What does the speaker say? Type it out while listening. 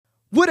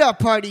What up,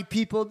 party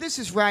people? This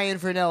is Ryan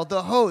Vernell,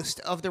 the host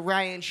of The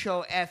Ryan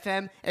Show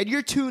FM, and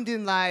you're tuned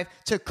in live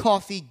to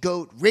Coffee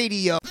Goat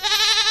Radio.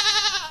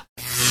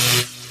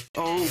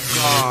 Oh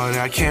God,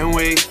 I can't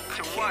wait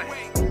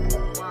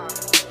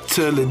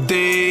till the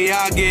day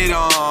I get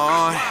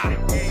on.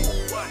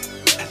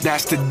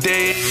 That's the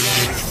day.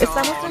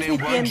 Estamos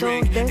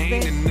transmitiendo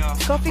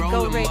desde Coffee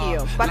Goat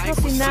Radio,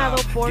 patrocinado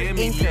por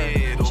Anchor,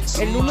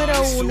 el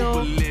número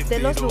uno de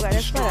los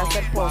lugares para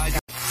hacer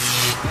podcast.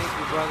 Thank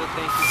you, brother.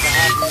 Thank you for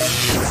having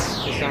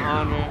me. It's an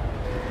honor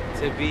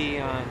to be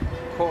on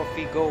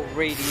Coffee Goat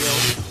Radio.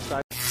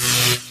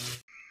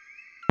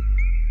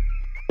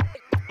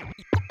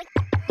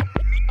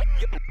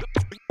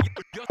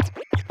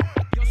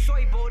 Yo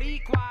soy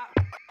boricua.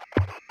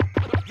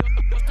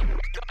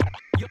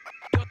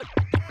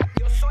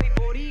 Yo soy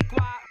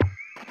boricua.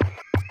 Yo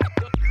soy boricua.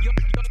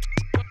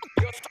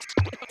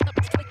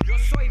 Yo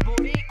soy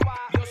boricua.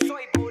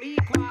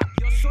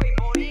 Yo soy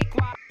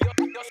boricua.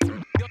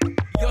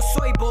 Yo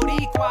soy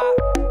boricua.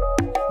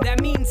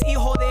 That means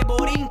hijo de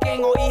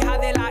Borinquen o hija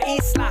de la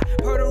isla.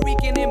 Puerto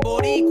Rican and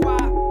boricua.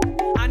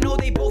 I know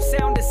they both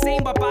sound the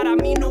same, but para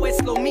mí no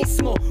es lo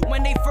mismo.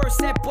 When they first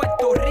said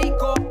Puerto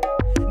Rico,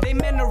 they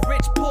meant a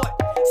rich port,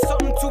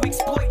 something to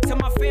exploit to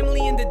my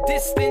family in the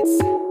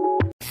distance.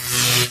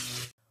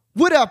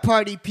 What up,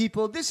 party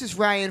people? This is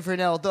Ryan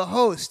Vernell, the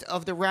host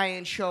of The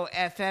Ryan Show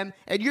FM,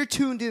 and you're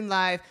tuned in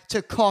live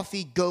to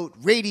Coffee Goat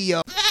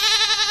Radio,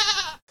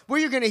 where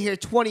you're going to hear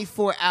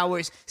 24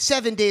 hours,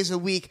 7 days a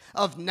week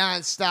of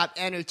non-stop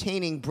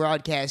entertaining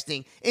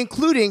broadcasting,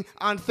 including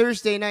on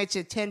Thursday nights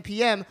at 10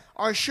 p.m.,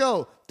 our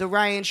show, The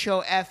Ryan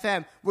Show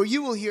FM, where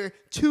you will hear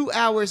 2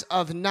 hours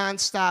of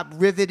non-stop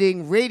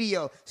riveting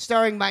radio,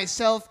 starring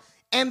myself,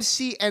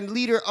 MC and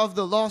leader of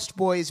the Lost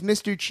Boys,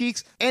 Mr.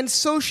 Cheeks, and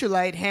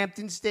socialite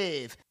Hampton's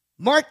Dave.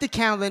 Mark the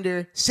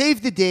calendar,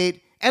 save the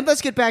date, and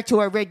let's get back to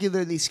our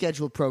regularly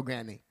scheduled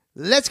programming.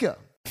 Let's go.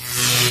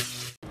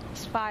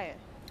 It's fire.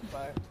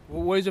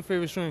 What is your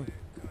favorite strain?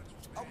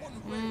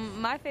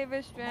 My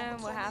favorite strain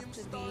would have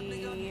to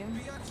be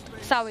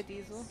sour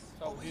diesel.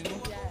 Sour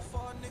diesel? Yes.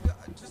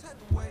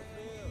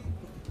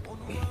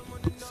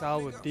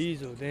 Sour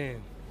diesel,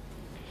 damn.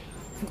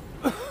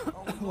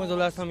 When's the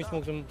last time you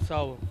smoked some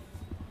sour?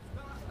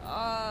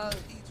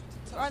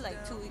 Or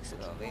like 2 weeks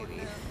ago,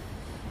 maybe.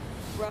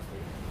 Roughly.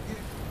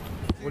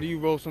 What do you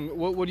roll some?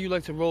 What do you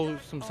like to roll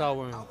some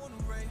sour in?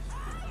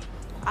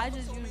 I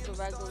just use the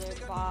regular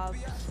bobs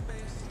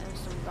and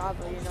some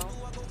guava, you know,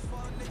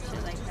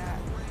 shit like that.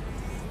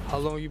 How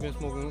long you been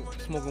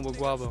smoking with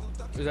guava?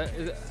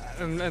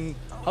 And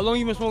how long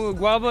you been smoking with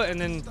guava? And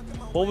then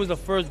what was the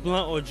first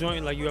blunt or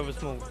joint like you ever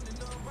smoked?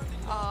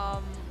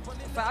 But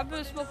I've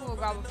been smoking with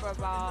guava for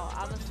about,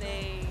 I would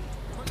say,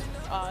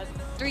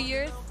 3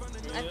 years.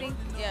 I think,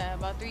 yeah,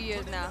 about 3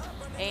 years now.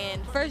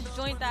 And first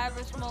joint that I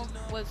ever smoked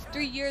was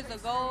 3 years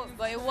ago,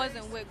 but it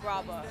wasn't with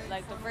guava.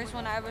 Like the first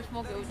one I ever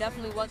smoked, it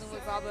definitely wasn't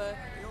with guava.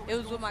 It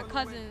was with my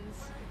cousins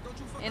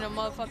in a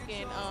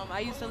motherfucking, I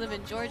used to live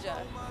in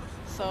Georgia.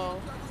 So,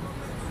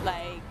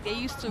 like, they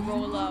used to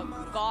roll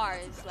up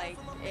guards, like,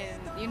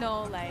 and, you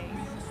know, like,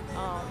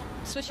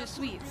 Swisher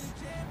Sweets.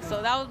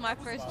 So that was my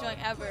first joint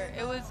ever.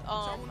 It was,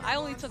 I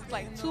only took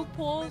like 2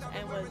 pulls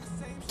and was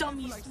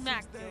dummy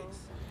smacked, dude.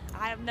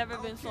 I have never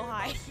been so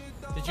high.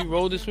 Did you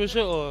roll the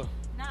Swisher or?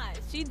 Nah,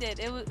 she did.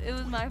 It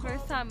was my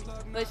first time,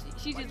 but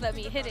she just let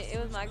me hit it. It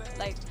was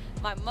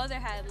my mother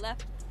had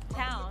left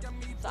town,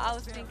 so I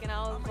was thinking,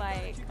 I was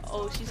like,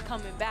 oh, she's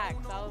coming back.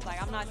 So I was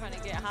like, I'm not trying to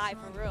get high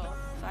for real.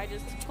 So I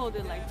just pulled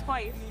it like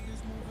twice,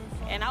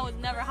 and I was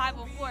never high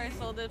before.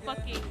 So the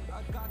fucking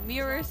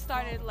mirror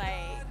started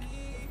like,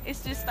 it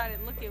just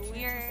started looking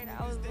weird.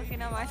 I was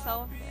looking at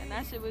myself, and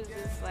that shit was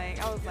just like,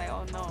 I was like,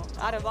 oh no,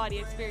 out of body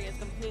experience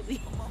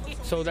completely.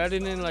 So that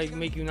didn't like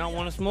make you not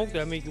want to smoke?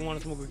 That make you want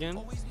to smoke again?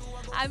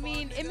 I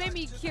mean, it made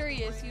me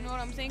curious, you know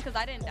what I'm saying? Because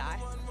I didn't die.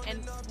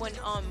 And when,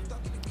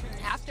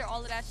 after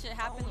all of that shit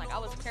happened, like, I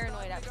was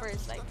paranoid at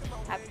first, like,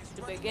 at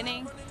the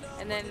beginning.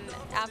 And then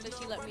after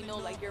she let me know,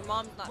 like, your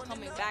mom's not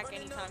coming back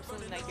anytime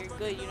soon, like, you're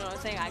good, you know what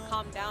I'm saying? I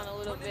calmed down a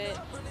little bit.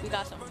 We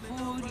got some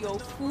food,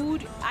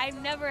 food. I've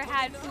never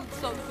had food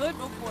so good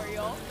before,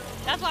 yo.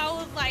 That's why I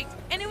was like,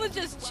 and it was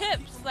just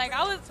chips. Like,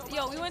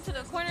 we went to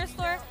the corner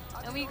store,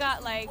 and we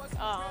got, like,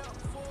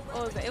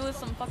 what was it? It was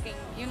some fucking,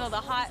 you know, the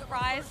hot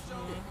fries.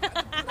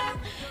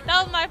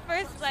 That was my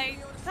first, like,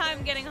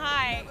 time getting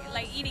high,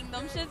 like, eating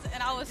them shits,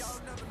 and I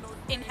was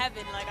in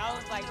heaven. Like, I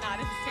was like, nah,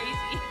 this is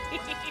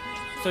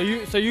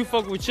crazy. So you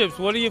fuck with chips.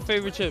 What are your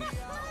favorite chips?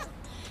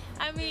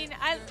 I mean,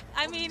 I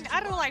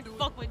don't like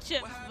fuck with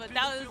chips, but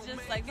that was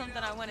just like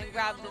something I went and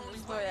grabbed in the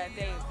store that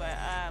day. But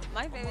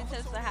my favorite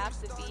chips would have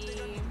to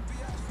be,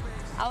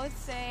 I would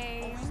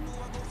say,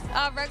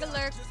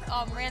 regular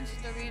ranch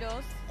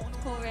Doritos,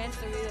 Cool Ranch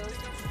Doritos.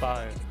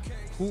 Fire.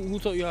 Who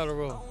taught you how to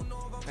roll?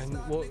 And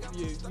what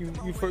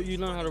you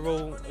learned how to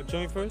roll a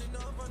joint first?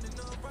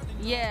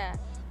 Yeah.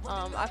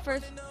 I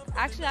first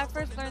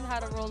learned how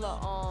to roll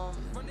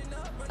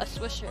a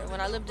Swisher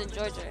when I lived in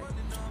Georgia.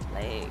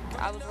 Like,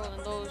 I was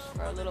rolling those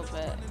for a little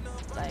bit.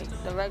 like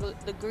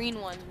the green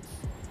ones,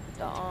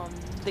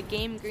 the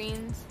game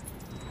greens.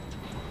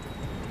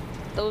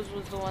 Those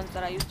was the ones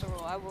that I used to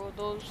roll. I rolled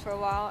those for a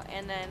while,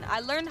 and then I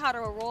learned how to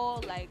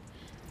roll like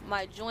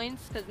my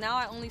joints, because now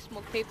I only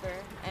smoke paper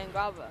and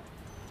grabba.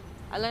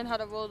 I learned how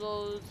to roll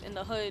those in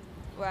the hood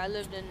where I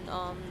lived in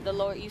the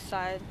Lower East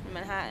Side in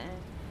Manhattan.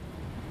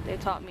 They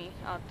taught me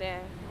out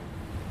there.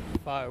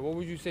 Fire. What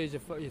would you say is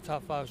your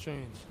top 5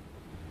 strains?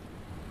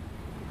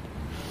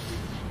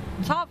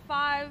 Top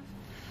 5.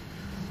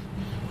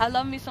 I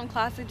love me some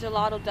classic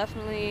gelato,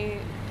 definitely.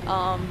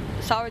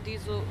 Sour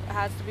Diesel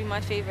has to be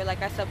my favorite,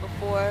 like I said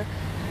before.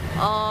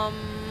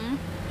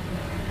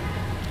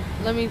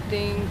 Let me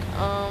think.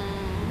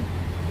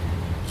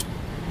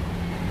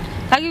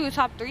 Can I give you a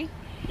top 3?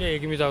 Yeah,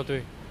 give me top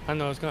 3. I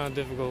know it's kind of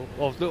difficult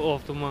off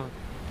the month.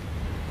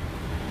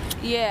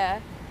 Yeah,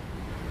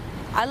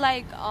 I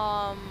like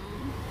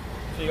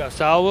So you got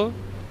sour.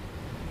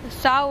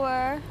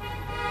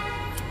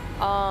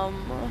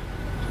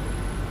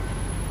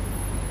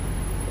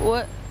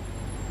 What?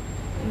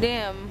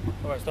 Damn.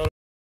 All right, start.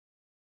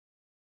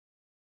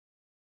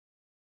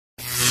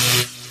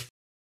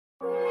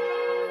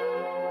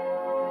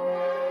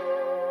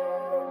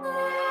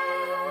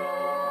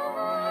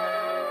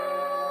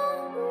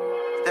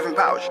 Different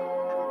pouch.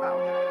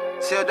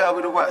 CLW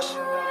with the West.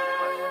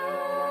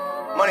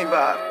 Money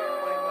vibe.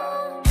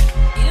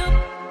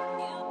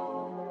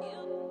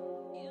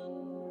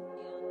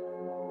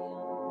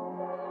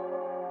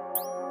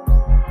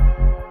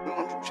 We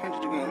gonna change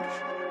the game.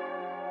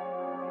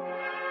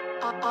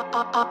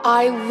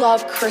 I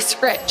love Chris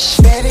Rich.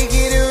 Better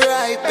get it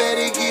right,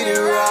 better get it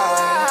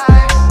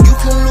right. You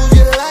can lose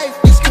your life,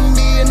 this can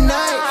be a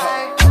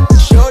night.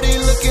 Shorty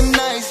looking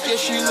nice, yeah,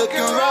 she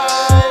looking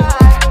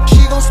right.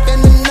 She gon'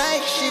 spend the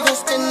night, she gon'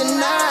 spend the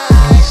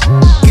night.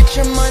 Get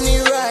your money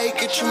right,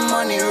 get your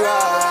money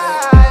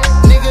right.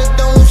 Nigga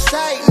don't lose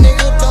sight,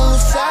 nigga don't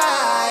lose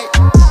sight.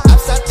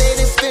 Outside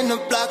they spin the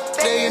block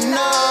day and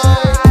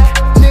night.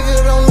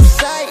 Nigga don't lose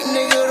sight,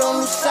 nigga don't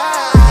lose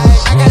sight.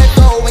 I gotta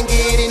go and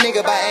get it,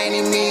 nigga, by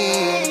any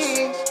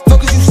means.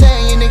 Fuck is you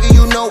saying, nigga,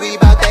 you know we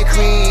bout that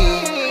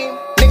cream.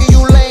 Nigga, you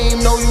lame,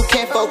 no, you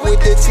can't fuck with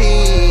the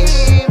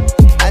team.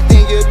 I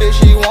think your bitch,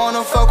 she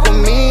wanna fuck with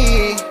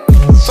me.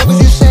 Fuck is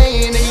you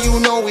saying, nigga, you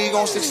know we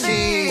gon'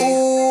 succeed.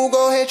 Ooh,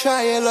 go ahead,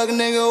 try your luck,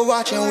 nigga,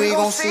 watchin', we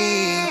gon'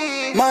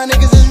 see. My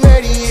niggas is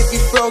ready, if you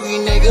froggy,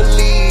 nigga,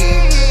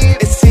 leave.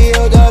 It's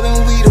sealed up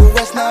and we the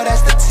West, now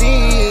that's the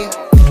team.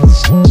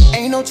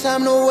 Ain't no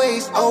time to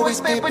waste,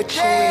 always paper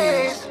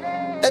chase.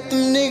 Let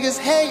them niggas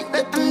hate,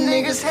 let them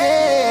niggas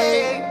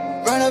hate.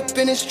 Run up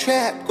in this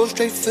trap, go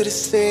straight for the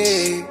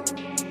safe.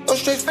 Go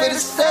straight for the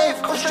safe,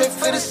 go straight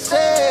for the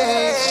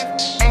safe.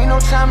 Ain't no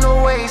time to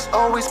waste,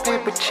 always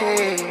paper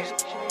chase.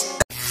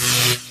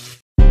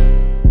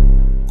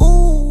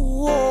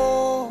 Ooh,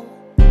 oh.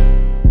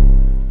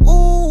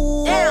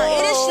 Ooh, Damn,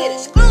 it is shit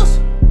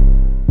exclusive.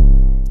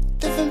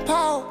 different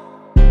power.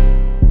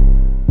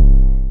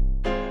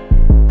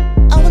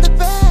 I want the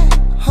bag,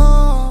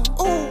 huh?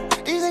 Ooh,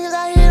 these niggas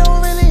out here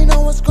don't really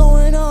know what's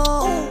going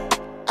on. Ooh,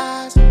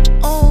 eyes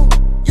on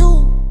you,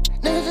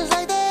 niggas just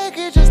like that,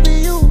 could just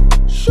be you.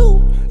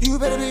 Shoot, you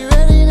better be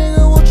ready,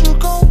 nigga. What you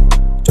gon'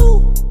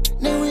 do?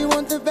 Nigga, we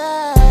want the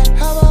bag.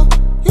 How about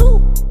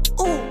you?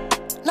 Ooh,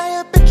 now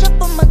your bitch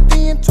up on my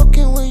D and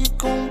talking what you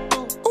gon'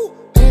 do. Ooh,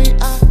 baby,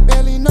 I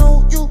barely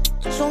know you.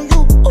 It's on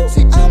you. Ooh,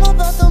 see, I'm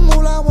about to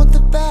move. I want the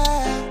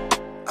bag.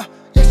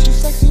 Yes, you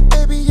sexy,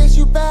 baby. Yes,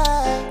 you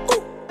bad.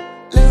 Ooh,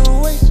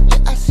 little waist, yeah,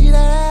 I see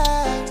that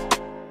ass.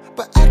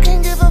 But I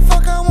can't give a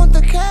fuck. I want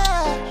the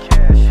cash.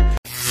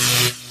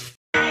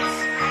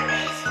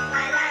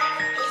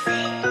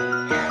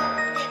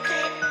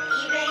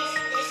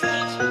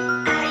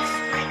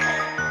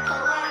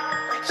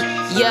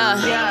 Yeah,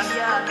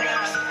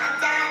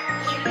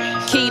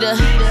 Keeta,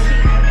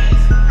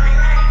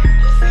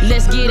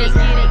 let's get it.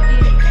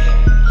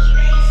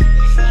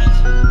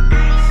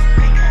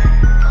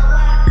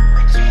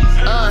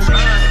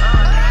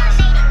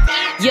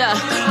 Yeah,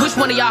 which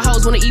one of y'all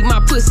hoes wanna eat my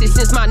pussy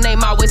since my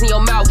name always in your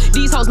mouth?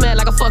 These hoes mad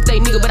like a fuck they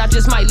nigga, but I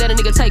just might let a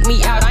nigga take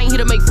me out. I ain't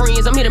here to make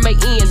friends, I'm here to make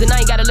ends, and I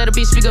ain't gotta let a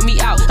bitch figure me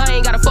out. I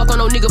ain't gotta fuck on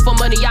no nigga for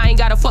money, I ain't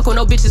gotta fuck on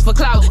no bitches for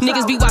clout.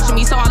 Niggas be watching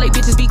me, so all they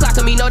bitches be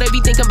clocking me. Know they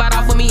be thinking about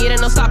off of me, it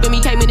ain't no stopping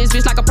me. Came in this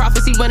bitch like a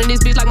prophecy, running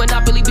this bitch like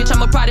Monopoly, bitch,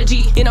 I'm a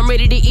prodigy, and I'm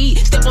ready to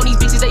eat. Step on these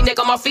bitches, they neck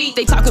on my feet.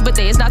 They talking, but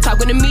they is not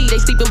talking to me. They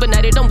sleeping, but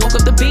now they don't woke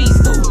up the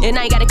beast. And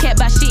I ain't got a cat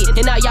by shit,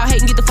 and now y'all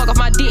hating, get the fuck off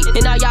my dick.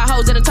 And now y'all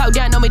hoes that'll talk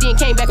down on me, then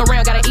came back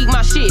around, gotta eat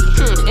my shit.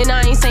 And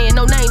I ain't saying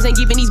no names, ain't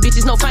giving these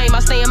bitches no fame. I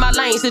stay in my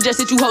lane, suggest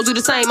that you hoes do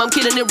the same. I'm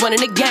killing it,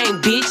 running the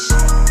game, bitch.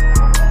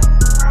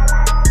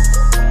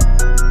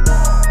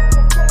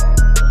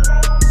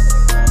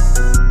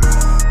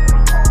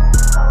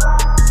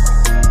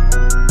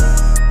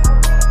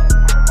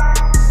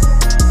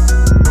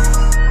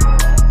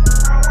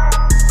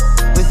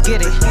 Let's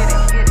get it.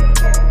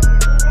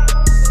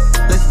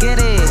 Let's get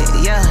it.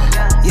 Yeah,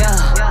 yeah.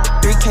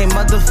 3K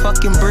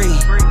motherfucking breed.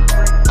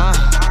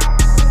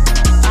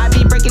 I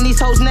be breaking these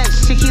hoes'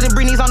 necks. Keeta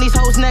bring these on on these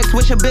hoes next.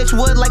 Wish a bitch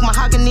would like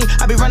mahogany.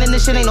 I be running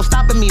this shit, ain't no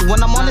stopping me. When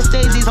I'm on the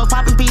stage, these hoes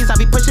popping peas. I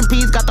be pushing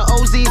peas, got the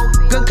OZ.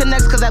 Good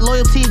connects, cause that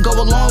loyalty go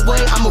a long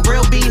way. I'm a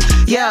real B,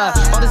 yeah.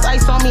 All this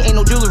ice on me, ain't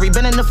no jewelry.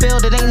 Been in the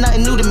field, it ain't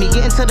nothing new to me.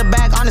 Getting to the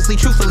bag, honestly,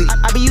 truthfully.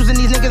 I be using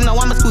these niggas, know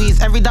I'ma squeeze.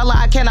 Every dollar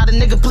I can out of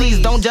nigga, please.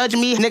 Don't judge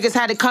me, niggas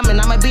had it coming.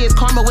 I might be his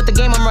karma with the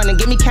game I'm running.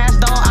 Give me cash,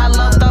 dog, I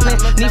love thumbing.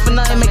 Need for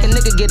nothing, make a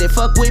nigga get it.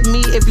 Fuck with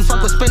me if you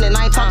fuck with spinning.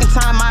 I ain't talking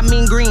time, I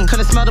mean green.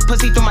 Couldn't smell the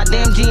pussy through my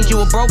damn jeans.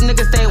 You a broke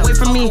nigga, stay away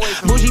from me.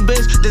 Bougie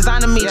bitch,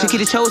 designer me.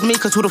 Chiquita chose me,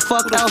 cause who the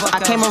fuck else? I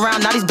came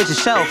around, now these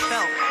bitches show.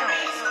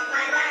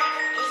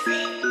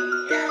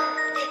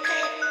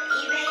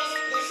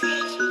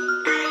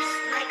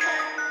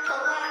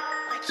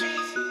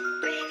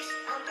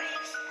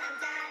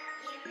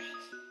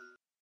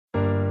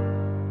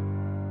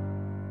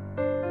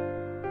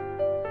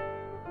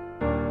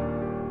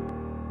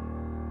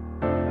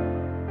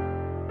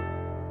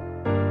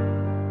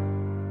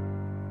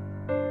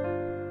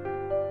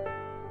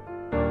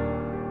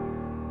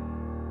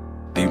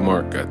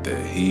 D-Mark got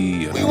that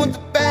heat. We want the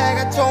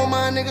bag, I told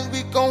my niggas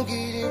we gon' get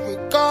it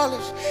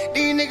regardless.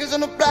 These niggas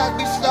on the block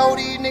be slow,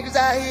 these niggas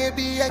out here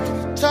be acting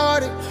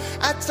retarded.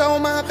 I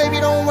told my baby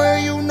don't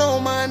worry, you know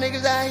my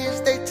niggas out here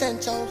stay 10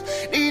 toes.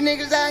 These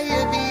niggas out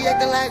here be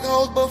acting like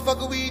hoes, but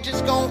fuck it, we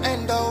just gon'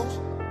 end those.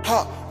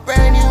 Huh,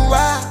 brand new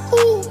ride,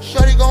 ooh,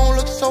 shorty gon'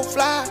 look so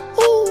fly,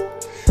 ooh.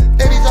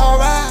 Baby's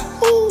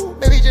alright, ooh,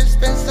 baby just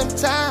spend some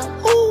time,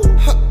 ooh.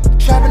 Huh,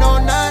 trapping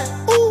all night,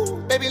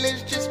 ooh, baby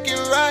let's just get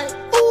right,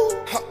 ooh.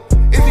 Huh,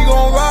 if you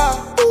gon'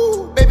 ride,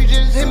 ooh, baby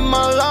just hit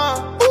my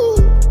line, ooh.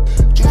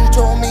 Juju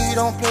told me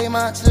don't play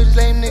mine till these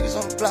lame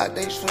niggas on the block,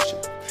 they switchin'.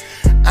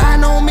 I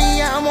know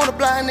me, I'm on the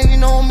block, nigga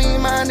know me,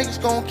 my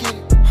niggas gon' get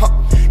it, huh.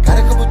 Got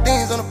a couple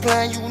things on the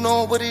plan, you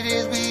know what it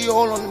is, we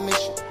all on the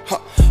mission, huh.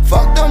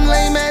 Fuck them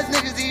lame ass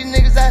niggas, these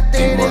niggas out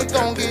there, they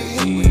gon' get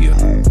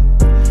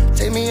hit.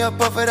 Take me up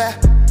off of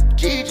that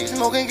GG,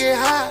 smoke and get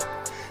high.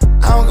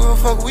 I don't give a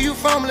fuck where you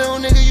from, little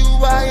nigga,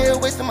 you out here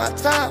wasting my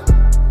time.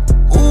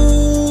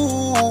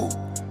 Ooh,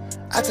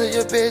 I tell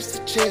your bitch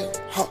to chill,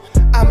 huh.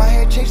 I'm out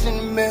here chasing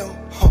the mill,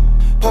 huh.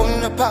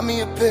 Holding up, pop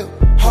me a pill,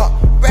 huh.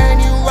 Brand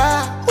new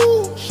ride,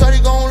 ooh, shorty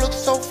gon' look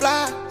so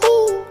fly,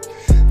 ooh.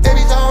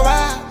 Baby's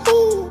alright,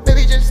 ooh,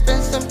 baby just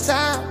spend some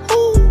time,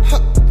 ooh, huh.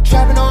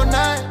 Trapping all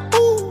night,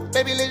 ooh,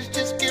 baby let's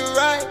just get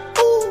right,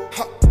 ooh,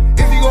 huh.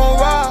 If you gon'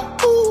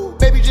 ride, ooh,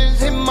 baby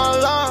just hit my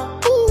line,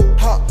 ooh,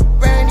 huh.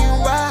 Brand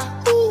new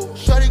ride, ooh,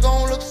 shorty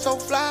gon' look so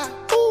fly,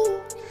 ooh.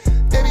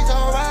 Baby's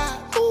alright,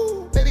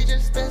 ooh, baby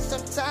just spend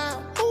some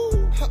time,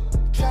 ooh, huh.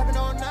 Trapping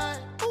all night,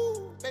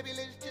 ooh, baby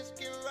let's just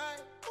get right,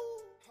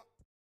 ooh, huh.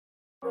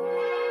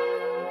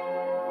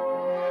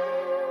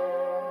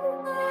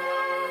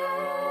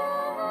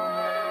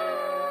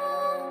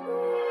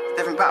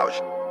 Different powers.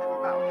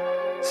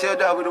 Seal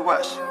dog with the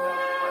watch.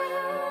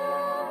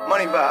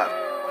 Money vibe.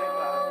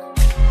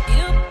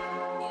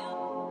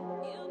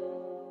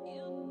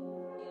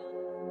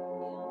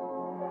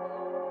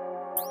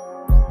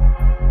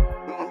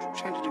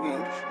 Change the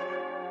game.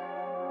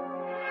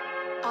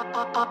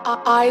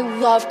 I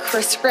love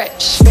Chris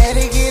Rich.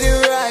 Better get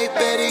it right,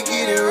 better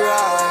get it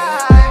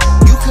right.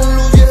 You can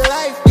lose your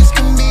life, this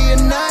can be a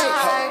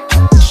night.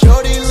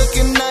 Shorty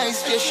looking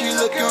nice, yeah, she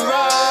looking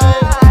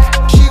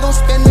right. She gon'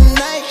 spend the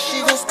night,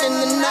 she gon' spend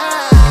the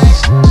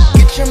night.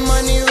 Get your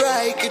money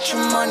right, get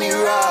your money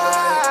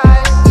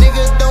right.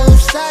 Nigga don't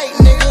lose sight,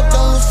 nigga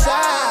don't lose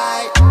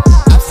sight.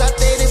 Outside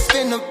there, they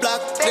spin the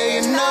block day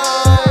and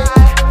night.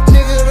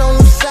 Nigga don't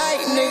lose sight,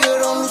 nigga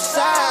don't lose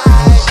sight.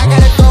 I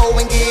gotta go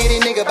and get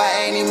it, nigga, by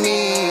any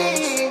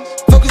means.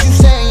 Fuck is you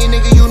saying,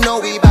 nigga, you know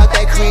we bout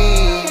that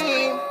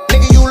cream.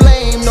 Nigga, you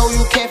lame, no,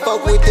 you can't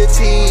fuck with the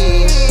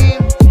team.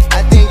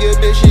 I think your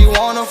bitch, she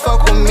wanna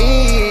fuck with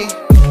me.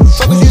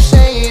 Fuck is you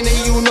saying,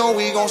 nigga, you know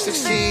we gon'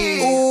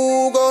 succeed.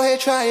 Ooh, go ahead,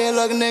 try your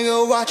luck,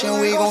 nigga, watchin',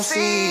 we gon'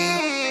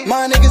 see.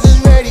 My niggas is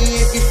ready,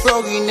 if you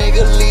froggy,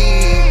 nigga,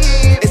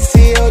 leave. It's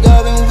sealed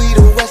up and we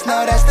the West,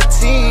 now that's the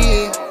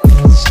team.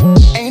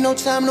 Ain't no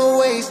time to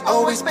waste,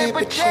 always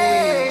paper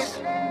chase.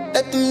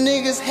 Let them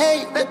niggas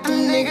hate, let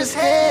them niggas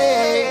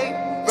hate.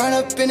 Run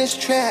up in this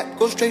trap,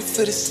 go straight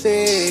for the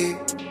safe.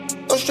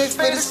 Go straight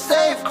for the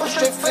safe, go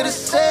straight for the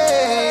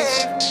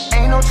safe.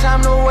 Ain't no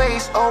time to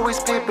waste, always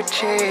paper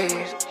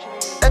chase.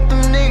 Let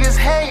them niggas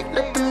hate,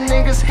 let them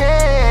niggas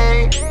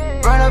hate.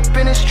 Run up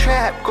in this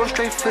trap, go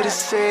straight for the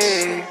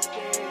safe.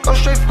 Go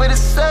straight for the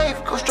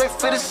safe, go straight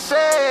for the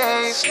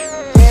safe.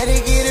 Better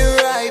get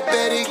it right,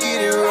 better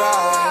get it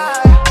right.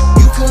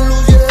 You can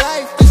lose your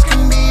life, this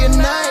can be a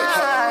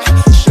night.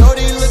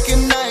 Shorty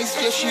looking nice,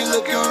 yeah, she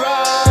looking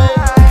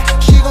right.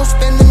 She gon'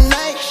 spend the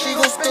night, she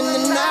gon' spend the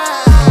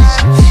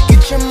night.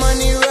 Get your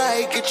money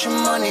right, get your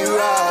money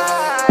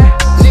right.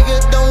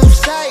 Nigga don't lose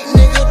sight,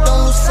 nigga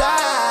don't lose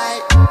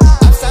sight.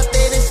 Outside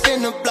there, they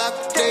spin the block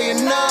day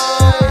and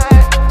night.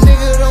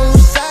 Nigga don't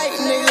lose sight,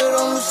 nigga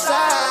don't lose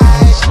sight.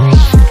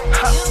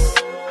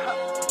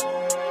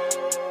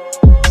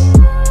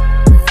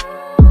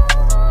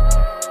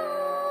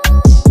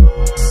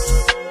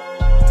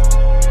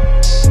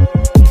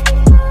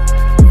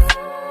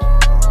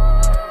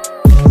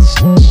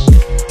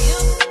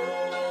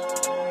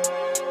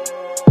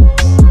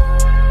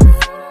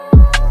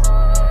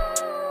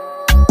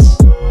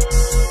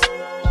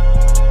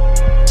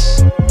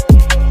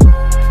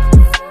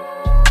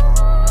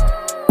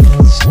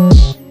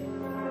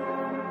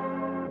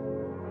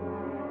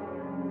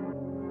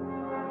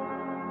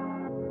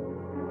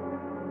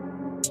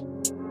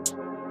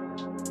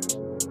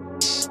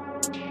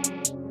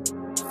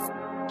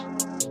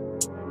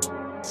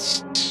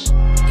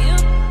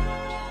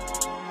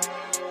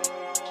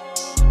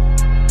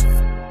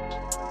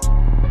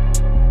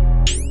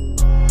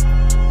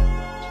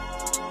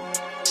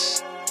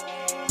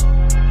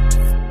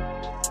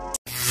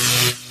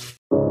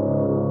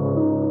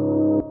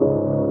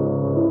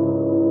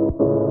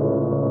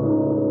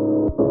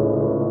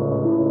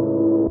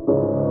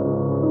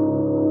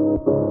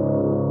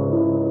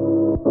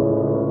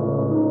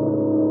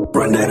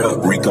 run that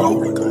up, Rico.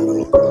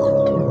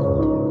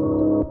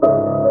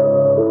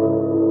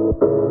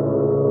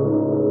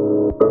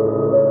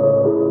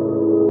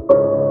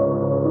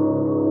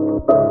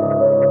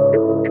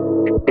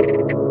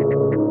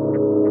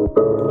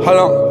 Hold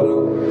on.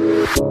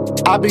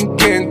 I been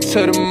getting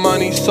to the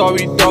money,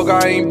 sorry dog,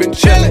 I ain't been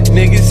chillin'.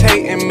 Niggas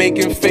hatin',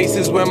 making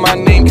faces when my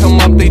name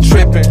come up, they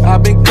trippin'. I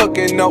been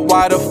cooking up,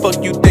 why the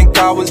fuck you think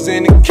I was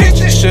in the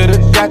kitchen?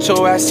 Should've got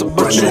your ass up,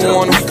 but you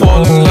wanna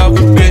fall in love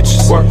with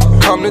bitches.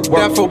 Come to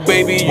death, oh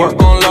baby, you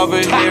gon' love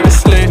it, here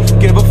it's lit.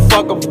 Give a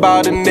fuck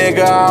about a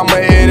nigga, I'ma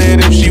hit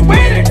it if she with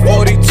it.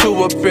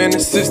 42 up in the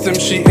system,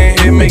 she ain't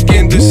here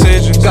making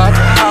decisions. Got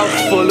the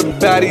house full of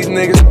baddies,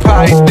 niggas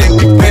probably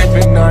think we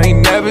pimpin'. I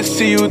ain't never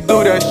see you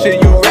do that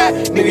shit, you rap,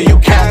 nigga, you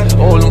cap.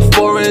 All them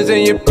foreigns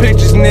in your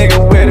pictures,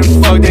 nigga, where the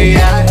fuck they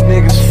at?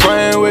 Niggas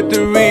frontin' with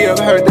the re-up,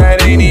 heard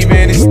that ain't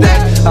even a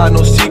stat. I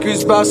know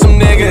secrets about some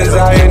niggas,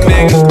 I hear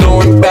niggas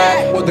doing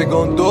bad. What they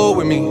gon' do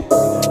with me?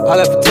 I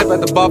left a tip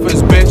at the bar for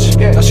this bitch,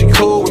 now she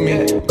cool with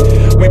me.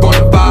 We bought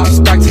the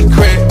vibes, back to the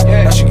crib,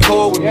 now she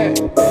cool with me.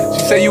 She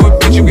say you a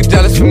bitch, you get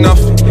jealous for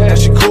nothing, now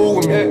she cool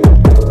with me.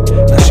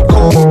 Now she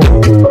cool with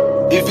me.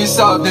 If it's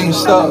out, then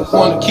it's up.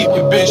 Wanna keep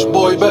your bitch,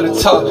 boy, better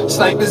talk.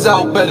 Snipers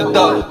out, better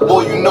duck.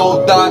 Boy, you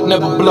know that,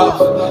 never bluff.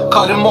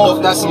 Cut him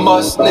off, that's a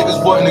must.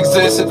 Niggas wouldn't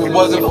exist if it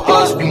wasn't for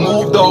us. We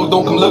moved on,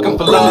 don't come looking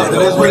for love.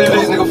 It is what it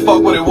is, nigga,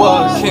 fuck what it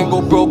was. Can't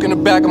go broke in the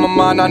back of my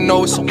mind, I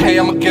know it's okay,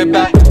 I'ma get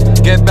back.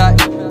 Get back,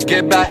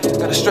 get back,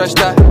 gotta stretch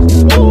that.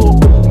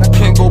 I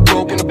can't go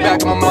broke in the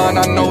back of my mind,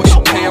 I know it's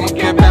okay, I'ma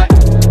get back.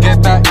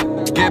 Get back,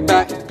 get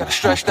back, gotta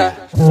stretch that.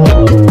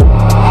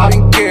 I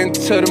been getting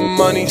to the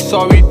money,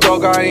 sorry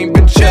dog, I ain't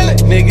been chillin'.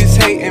 Niggas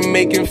hatin',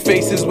 making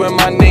faces when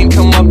my name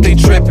come up, they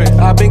trippin'.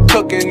 I been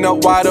cooking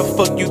up, why the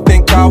fuck you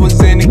think I was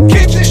in the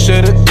kitchen?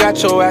 Should've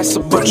got your ass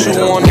up, but you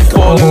wanna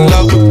fall in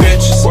love with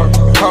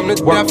bitches. Come to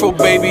death, oh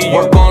baby,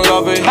 you gon'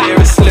 love it, here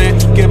it's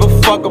lit. Give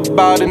a fuck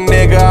about a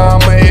nigga,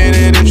 I'ma hit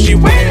it if she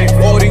with it.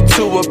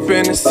 42 up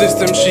in the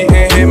system, she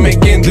ain't here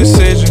making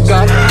decisions.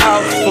 Got a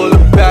house full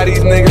of baddies,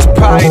 niggas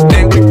probably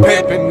think we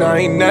pimpin'. I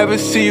ain't never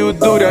see you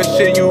do that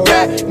shit, you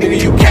rap,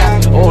 nigga, you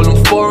cap. All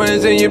them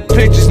foreigns in your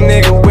pictures,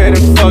 nigga, where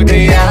the fuck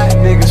they at?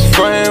 Niggas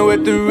frontin'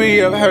 with the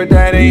re-up, heard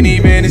that ain't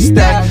even a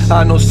stat.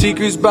 I know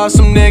secrets about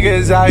some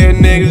niggas, out here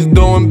niggas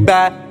doing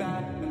bad.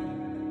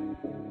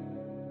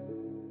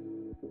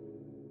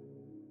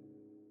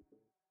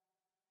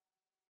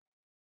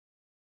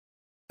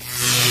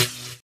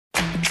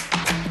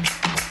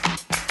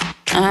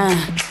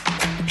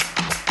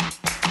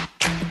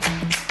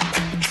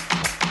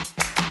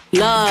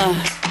 Love,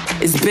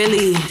 it's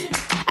Billy.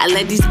 I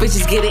let these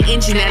bitches get an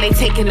inch, now they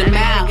taking them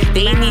out.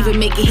 They ain't even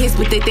making hits,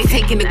 but they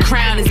taking the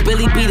crown. It's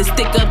Billy B, the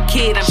stick-up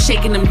kid, I'm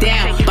shaking them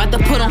down. About to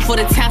put on for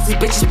the town, these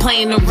bitches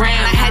playing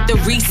around. I had to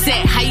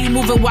reset, how you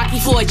moving wacky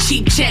for a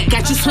cheap check?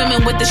 Got you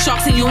swimming with the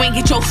sharks and you ain't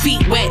get your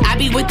feet wet. I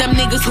be with them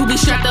niggas who be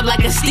strapped up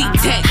like a steep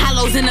tech.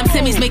 Hollows in them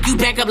semis make you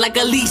back up like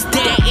a lease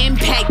deck. That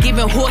impact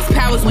giving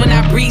horsepowers when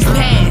I breeze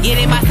past. Yeah,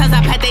 they my sons,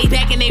 I pat they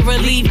back and they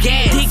relieve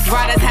gas. Dick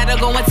riders had to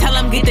go and tell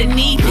them get the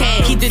knee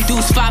pad. Keep the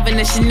deuce 5 in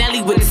the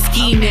Chanel with the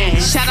ski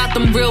mask. Shout out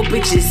them real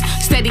bitches,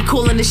 steady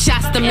calling the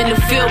shots, them in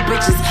the field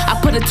bitches. I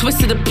put a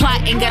twist to the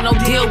plot, ain't got no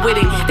deal with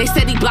it. They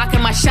steady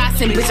blocking my shots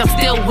and bitch I'm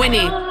still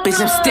winning.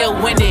 Bitch I'm still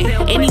winning.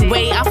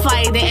 Anyway, I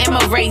fly the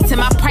Emirates and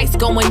my price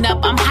going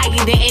up, I'm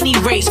higher than any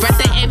race. Right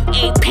the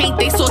M8 paint,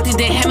 they salty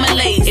than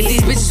Himalayas. If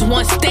these bitches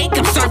want steak,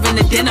 I'm serving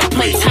the dinner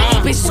plate.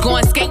 How these bitches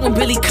going skate when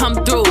Billy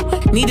come through?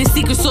 Need a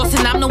secret sauce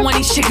and I'm the one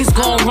these chickens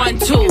gon' run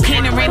to.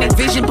 Panoramic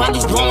vision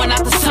bundles blowing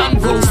out the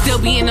sunroof. Still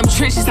be in them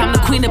trenches, I'm the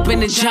queen up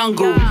in the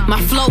jungle. My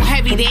flow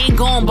heavy, they ain't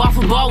going bar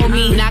for bar with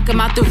me. Knock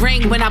him out the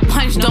ring when I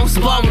punch, don't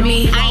spar with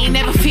me. I ain't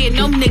never feared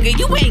no nigga,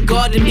 you ain't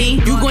guarding me.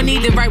 You gon'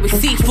 need the right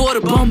receipt for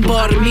the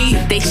bombard of me.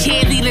 They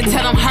cheerleading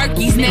till them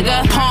Herkies,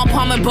 nigga.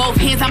 Palm in both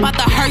hands, I'm about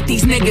to hurt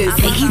these niggas.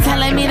 They keep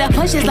telling me to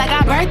push it like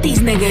I birthed these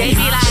niggas. They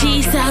be like,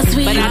 she's so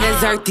sweet, but I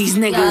desert these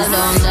niggas.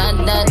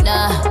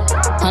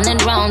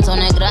 100 rounds on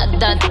a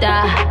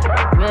grat-da-da.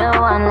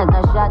 Real one like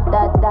a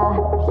shot-da-da.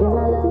 She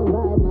my little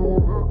vibe, my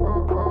little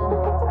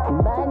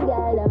ah-ah-ah. Bad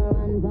girl, don't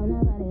run from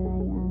nobody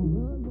like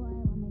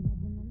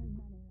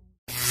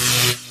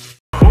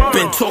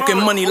Been talking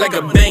money like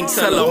a bank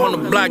teller. On the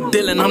block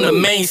dealing, I'm the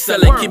main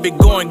seller. Keep it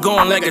going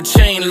like a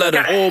chain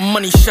letter. All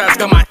money shots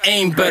got my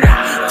aim better.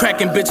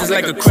 Cracking bitches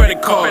like a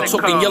credit card.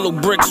 Talking yellow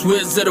bricks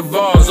with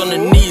Zedavars. On the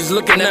knees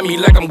looking at me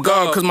like I'm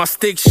God. Cause my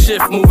stick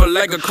shift moving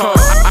like a car.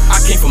 I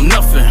came from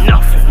nothing,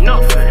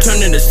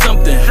 turned into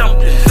something.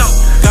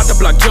 Got the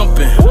block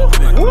jumping.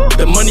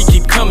 The money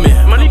keep coming.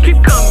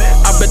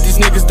 I bet these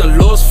niggas done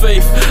lost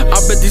faith. I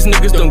bet these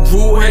niggas done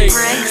grew hate.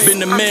 Been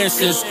the man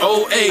since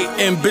 08.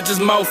 And bitches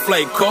mouth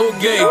like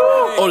Colgate.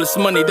 All this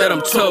money that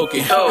I'm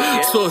talking.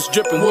 Sauce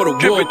dripping, water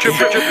walking.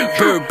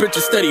 Bird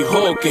bitches steady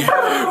hawking.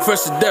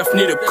 Fresh to death,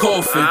 need a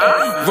coffin.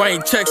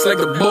 Writing checks like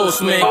a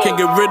boss man. Can't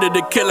get rid of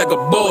the kid like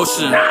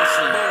abortion.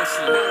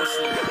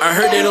 I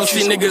heard they don't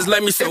see niggas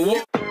like me, so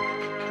what?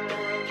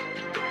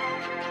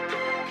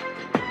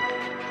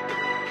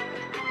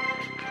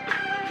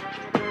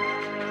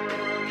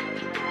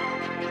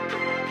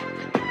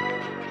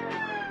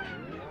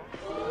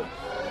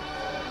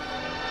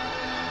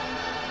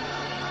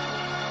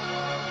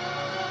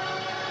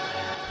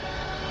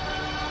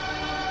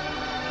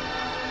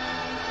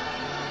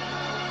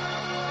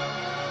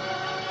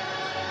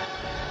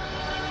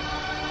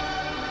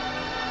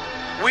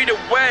 We the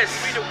West.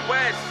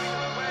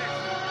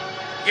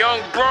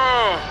 Young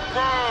Braun.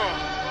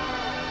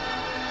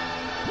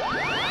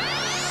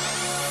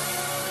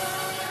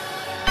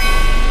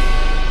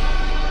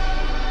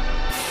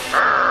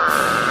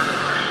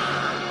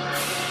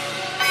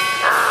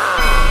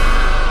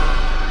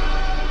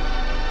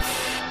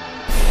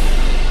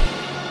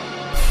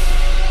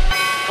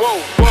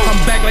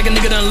 I'm back like a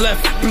nigga done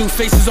left. Blue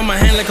faces on my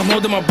hand like I'm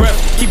holding my breath.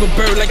 Keep a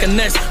bird like a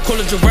nest, call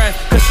a giraffe,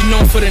 cause she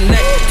known for the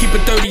neck. Keep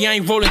it 30, I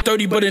ain't rolling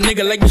 30, but a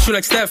nigga like me shoot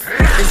like Steph.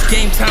 It's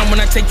game time when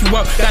I take you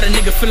out, got a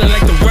nigga feeling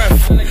like the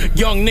ref.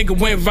 Young nigga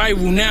went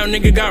viral, now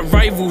nigga got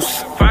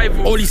rivals.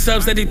 All these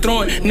subs that they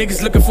throwing,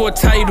 niggas looking for a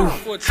title.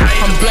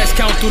 I'm blessed,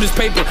 count through this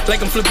paper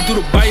like I'm flipping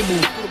through the Bible.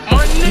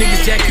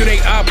 Niggas jack you, they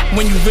op,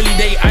 when you really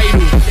they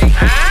idle.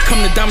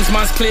 Come to diamonds,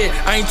 mine's clear,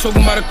 I ain't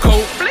talking about a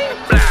coat.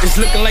 It's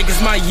looking like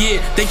it's my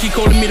year, they keep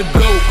calling me the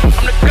GOAT.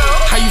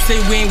 How you say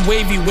we ain't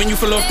wavy when you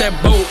fell off that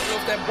boat?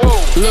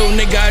 Little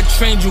nigga, I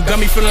trained you, got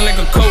me feeling like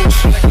a coach.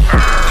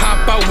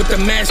 Hop out with the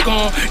mask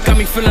on, got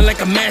me feeling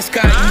like a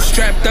mascot. You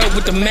strapped up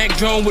with the Mac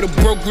drone with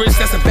a broke wrist,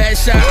 that's a bad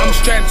shot. I'm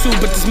strapped too,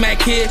 but this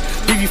Mac here,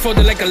 leave you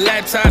folded like a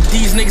laptop.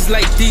 These niggas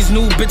like these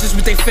new bitches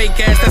with they fake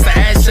ass, that's an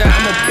ass shot.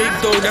 I'm a big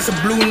dog, that's a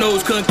blue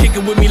nose, couldn't kick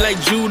it with me like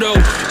judo.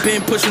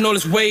 Been pushing all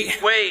this weight,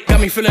 got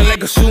me feeling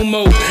like a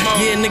sumo.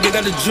 Yeah, nigga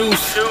got the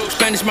juice,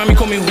 Spanish mommy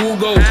call me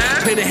Hugo.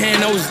 Play the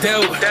hand I was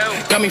dealt,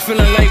 got me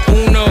feeling like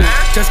Uno.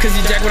 Just cause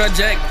you jack what I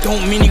jack,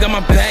 don't mean you got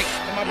my back.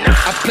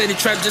 I play the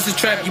trap just a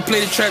trap, you play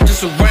the trap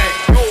just a rap.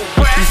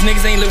 These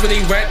niggas ain't live where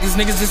they rap, these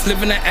niggas just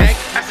live in the act.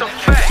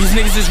 These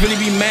niggas just really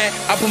be mad,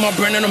 I put my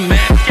brand on the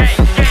map.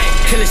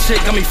 Killer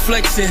shit got me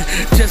flexing,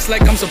 just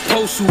like I'm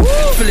supposed to.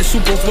 Feeling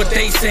super with what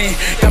they saying,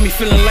 got me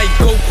feeling like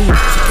Goku.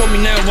 Support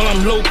me now while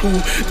I'm local,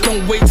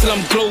 don't wait till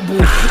I'm global.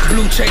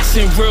 Blue checks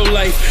in real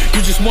life,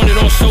 you just want it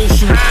on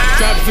social.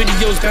 Drop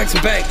videos back to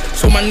back,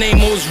 so my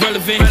name always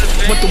relevant.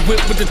 Want the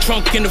whip with the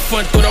trunk in the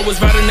front, thought I was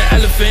riding the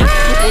elephant.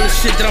 All the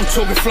shit that I'm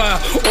talking fly,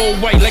 all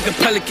white like a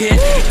pelican.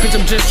 Bitch,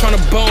 I'm just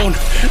tryna bone,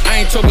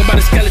 I ain't talking about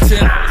a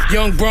skeleton.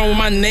 Young Braun, what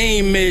my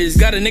name is,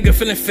 got a nigga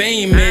feeling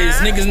famous.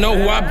 Niggas know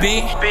who I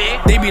be,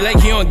 they be like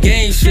he on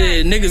gang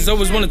shit. Niggas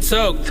always wanna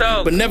talk,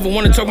 but never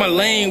wanna talk my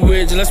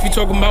language unless we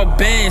talking about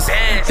bands.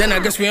 Then I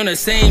guess we on the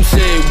same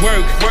shit.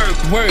 Work.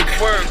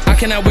 I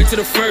cannot wait till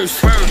the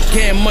first.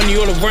 Getting money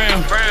all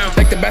around,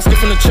 like the basket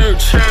from the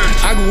church.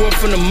 I grew up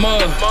from the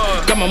mud,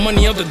 got my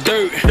money out the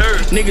dirt.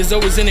 Niggas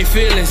always in their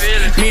feelings,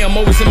 me I'm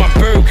always in my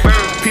burg.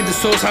 Peep the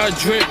sauce how it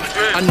drip,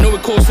 I know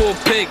it calls for a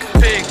pick.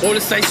 All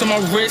the sights on my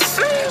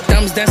wrist,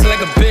 diamonds dancing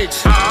like a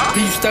bitch.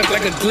 Be you stuck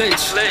like a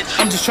glitch,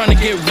 I'm just trying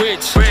to get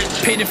rich.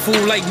 Paid in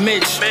full like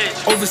Mitch,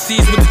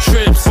 overseas with the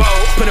trips.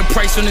 Put a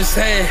price on his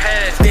head,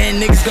 then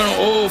niggas gonna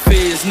oil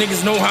fizz.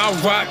 Niggas know how I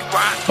rock,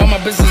 buy my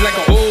business like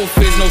an oil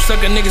fizz. No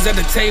sucker niggas at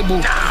the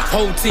table,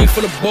 whole team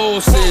full of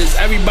bosses.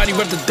 Everybody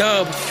rep the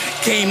dub,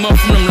 came up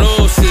from them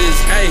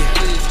losses. Hey,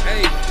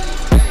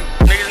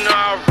 niggas know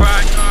how I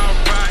rock.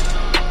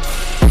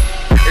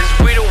 It's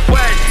we the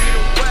West.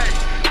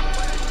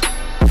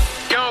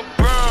 Young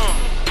Braun.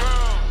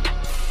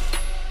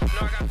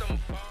 No, I got them.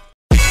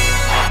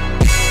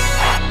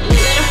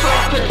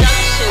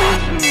 Production.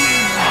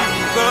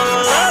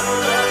 Roll up,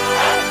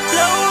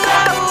 blow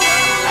up,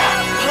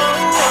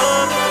 pull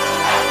up,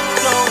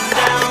 slow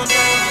down.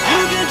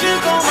 You can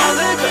drink on my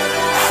liquor,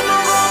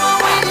 smoke on my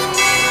weed,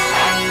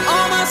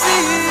 on my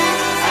seed.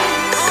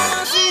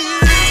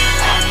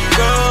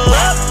 Roll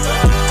up,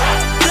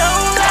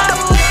 blow up,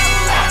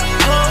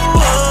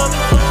 pull up,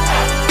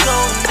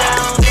 slow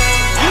down.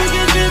 You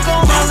can drink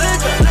on my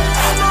liquor,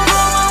 smoke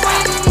on my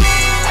weed,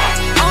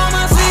 on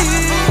my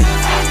seed.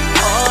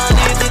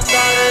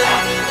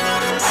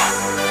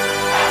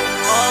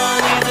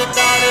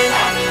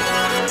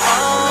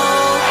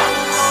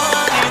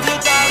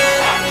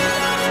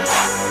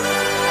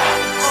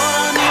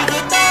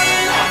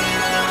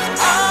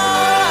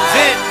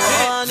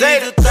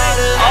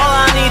 All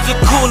I need is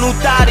new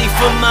Dottie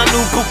for my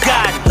new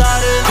Bugatti.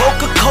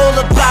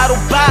 Coca-Cola bottle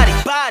body.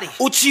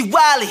 Uchi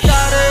Wally.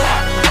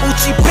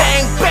 Uchi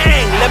bang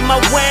bang. Let my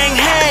wang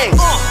hang.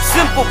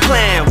 Simple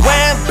plan.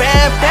 Wham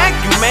bam. Thank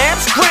you ma'am.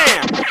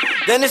 Scram.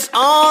 Then it's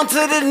on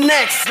to the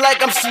next.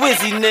 Like I'm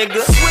Swizzy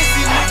nigga.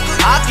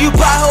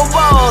 Occupy her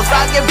walls.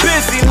 I get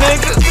busy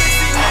nigga.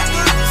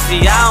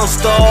 See I don't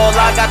stall.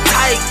 I got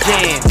tight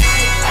jam.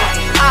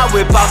 I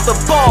whip out the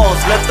balls,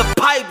 let the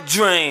pipe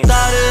drain.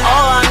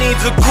 All I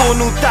need's a cool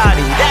new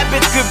thotty. That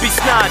bitch could be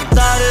snotty.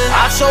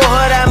 I show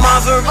her that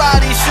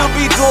Maserati, she'll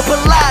be doing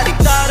Pilates.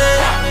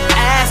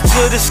 Ass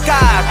to the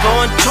sky,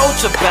 throwing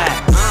chocha back.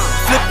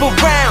 Flip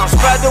around,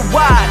 spread the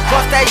wide,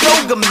 cross that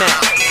yoga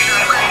mat.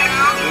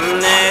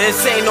 Nah,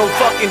 this ain't no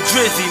fucking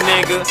drizzy,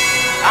 nigga.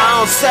 I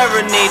don't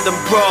serenade them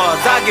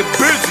broads, I get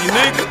busy,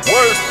 nigga.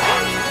 Worse.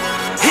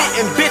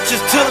 Hitting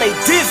bitches till they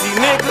dizzy,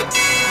 nigga.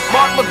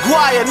 Mark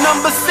McGuire,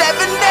 number 7,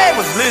 there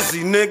was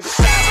Lizzie, nigga.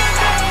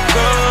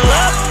 Girl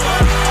up,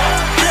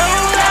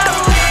 blow up,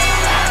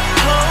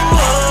 blow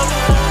up,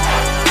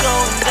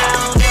 slow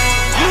down.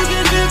 You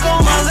can drink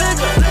on my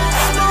liquor,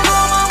 smoke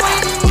on my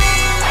weed,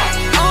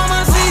 on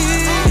my seed.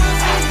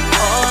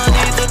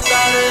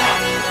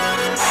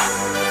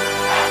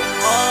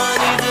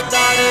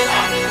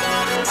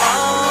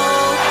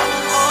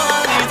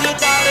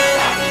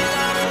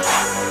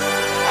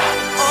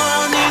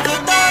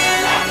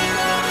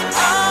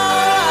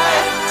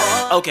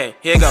 Okay,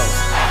 here goes.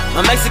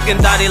 My Mexican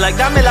daddy like,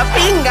 dame la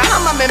pinga,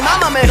 mámame,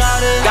 mámame.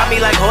 Got me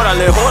like,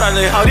 órale,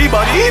 órale,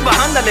 arriba, arriba,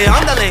 ándale,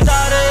 ándale.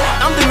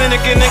 I'm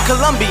Dominican and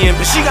Colombian,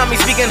 but she got me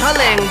speaking her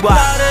lengua.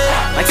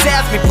 Like,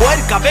 seas mi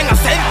puerca, ven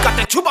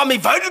acércate, chupa mi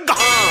verga.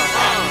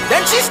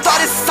 Then she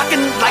started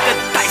sucking like a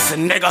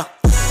Dyson, nigga.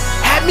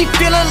 Had me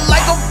feeling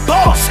like a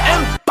boss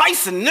and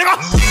bison, nigga.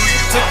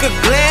 Took a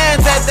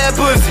glance at that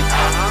pussy.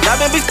 That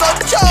baby so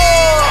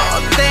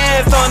chore.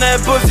 Danced on that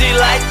pussy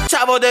like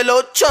Chavo del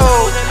Ocho.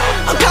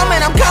 I'm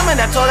coming,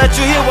 that's all that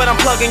you hear when I'm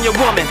plugging your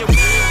woman.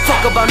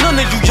 Fuck about none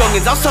of you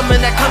youngins. I'll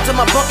summon that cunt to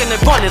my bucket and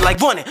run it,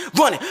 like run it,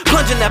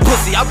 plunging that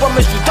pussy. I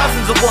rummage through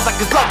dozens of walls like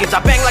it's luggage. I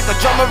bang like a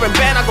drummer and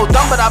band. I go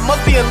dumb, but I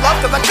must be in love,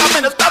 cause I come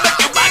in the stomach,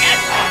 you buggin'.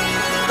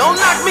 Don't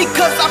knock me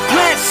cause I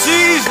plant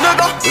seeds,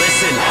 nigga.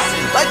 Listen,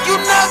 like you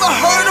never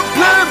heard of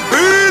plan B,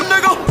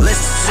 nigga.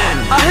 Listen,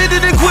 I hit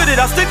it and quit it.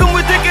 I stick 'em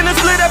with dick and a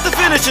split after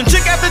finishing.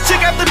 Chick after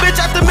bitch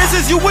after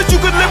misses. You wish you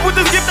could live with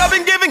this gift I've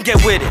been given.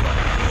 Get with it.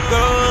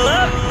 Girl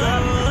up,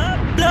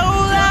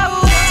 blow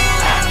out,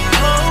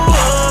 blow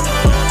up,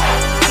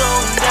 go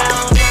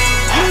down.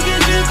 You can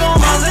drink on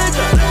my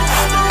liquor,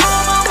 store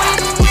on my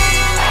weed,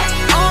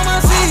 on my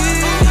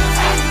seed.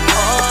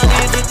 Oh, I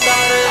need to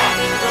start it.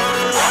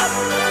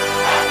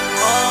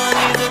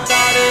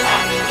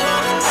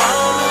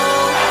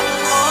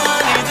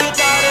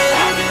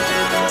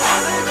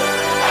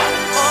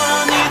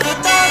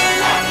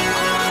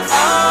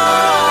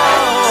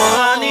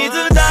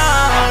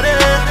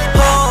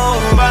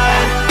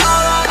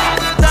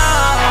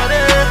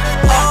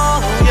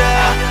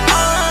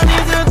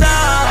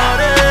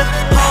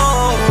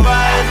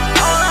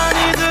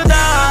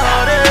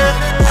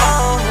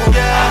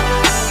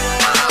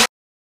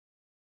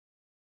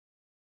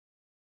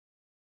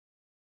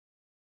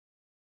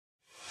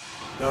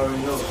 You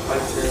already know,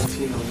 like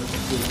Tarantino,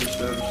 that's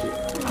the shit.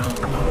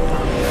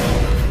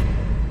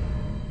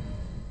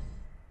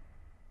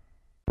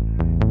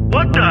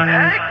 What the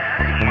heck?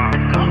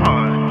 Oh my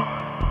God.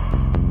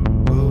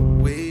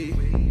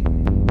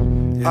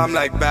 I'm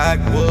like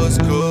backwoods,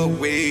 good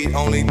weed.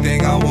 Only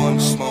thing I wanna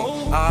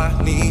smoke. I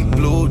need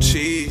blue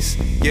cheese.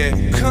 Yeah,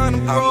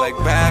 I'm like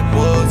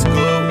backwoods,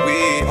 good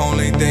weed.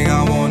 Only thing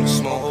I wanna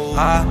smoke.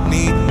 I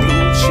need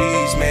blue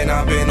cheese, man.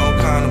 I've been on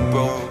kind of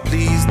broke.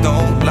 Please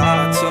don't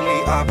lie to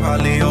me. I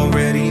probably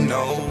already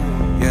know.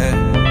 Yeah,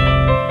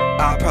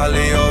 I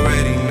probably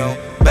already know.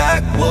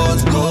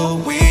 Backwoods,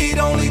 good weed.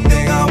 Only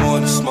thing I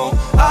wanna smoke.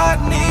 I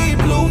need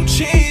blue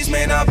cheese,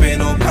 man. I've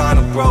been on kind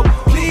of broke.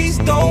 Please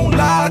don't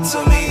lie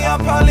to me. I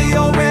probably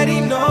already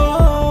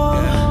know.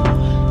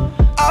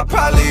 I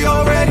probably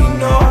already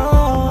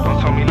know.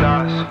 Don't tell me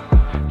lies.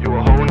 You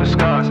a hoe in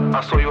disguise.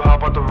 I saw you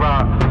hop out the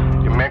ride.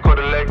 Your man caught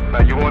a leg.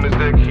 Now you on his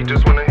dick. He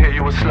just wanna hear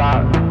you a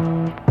slide.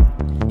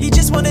 He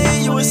just wanna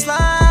hear you a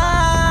slide.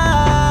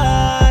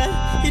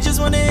 He just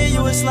wanna hear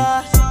you a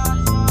slide.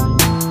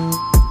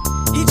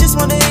 He just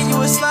wanna hear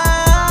you a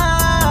slide.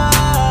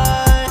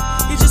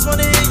 He just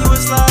wanna hear you a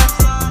slide.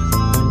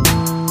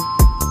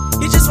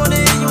 He just wanna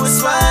hear you a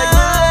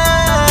slide.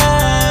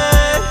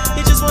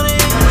 He just wanna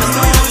hear you a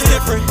slide. You was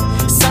different.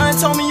 Sign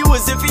told me you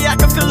was iffy. I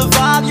could feel the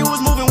vibe. You was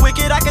moving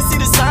wicked. I could see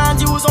the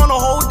signs. You was on a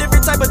whole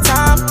different type of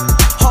time,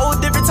 whole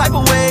different type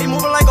of way,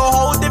 moving like a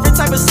whole different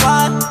type of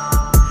slide.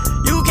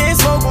 You can't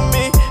smoke with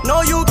me.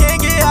 No, you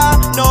can't get high.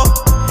 No.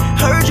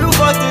 Heard you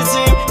fuck the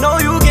team. No,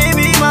 you can't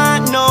be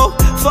mine. No.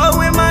 Fuck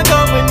with my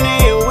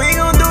company. We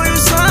gon' do you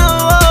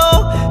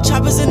slow.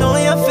 Choppers in all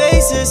your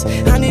faces.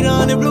 I need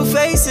 100 blue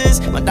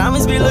faces. My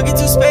diamonds be looking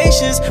too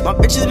spacious. My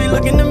bitches be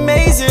looking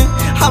amazing.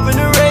 Hop in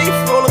the rave,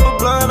 roll up a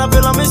blunt. I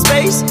feel I'm in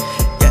space.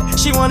 Yeah,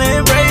 she wanna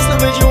embrace.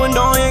 Little bitch, you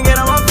annoying. Get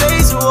out my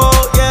face. Whoa,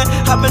 yeah.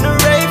 Hop in the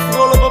rave,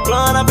 roll up a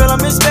blunt. I feel I'm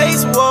in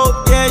space.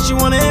 Whoa, yeah. She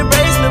wanna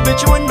embrace. Little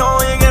bitch, you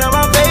annoying. Get out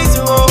my face.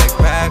 Whoa.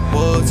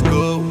 Backwoods,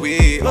 good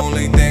weed.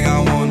 Only thing I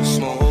wanna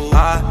smoke.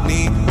 I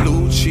need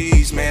blue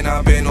cheese, man.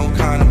 I've been on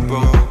kind of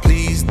broke.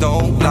 Please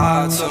don't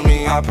lie to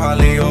me. I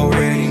probably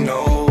already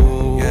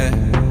know.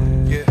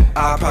 Yeah,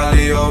 I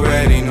probably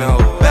already know.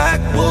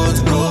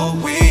 Backwoods,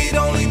 good weed.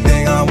 Only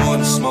thing I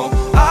wanna smoke.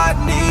 I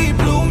need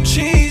blue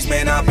cheese,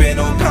 man. I've been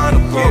on kind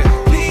of broke.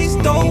 Please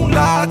don't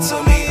lie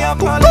to me. I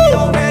probably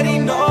already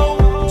know.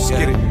 Let's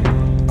get it.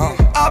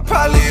 I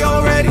probably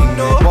already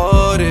know.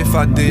 What if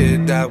I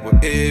did that?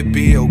 Would it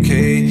be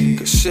okay?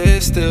 Cause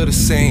shit's still the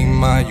same,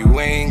 man. You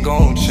ain't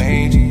gon'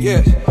 change it,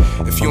 yeah.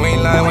 If you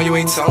ain't lying, why you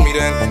ain't tell me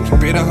then?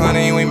 Keep it 100,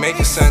 you ain't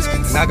making sense.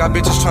 And I got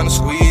bitches tryna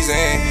squeeze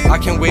in. I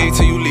can't wait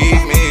till you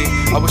leave me.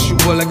 I wish you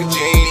were like a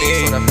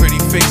genie. Saw that pretty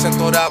face and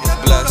thought I was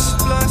blessed.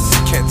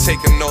 Can't take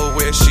her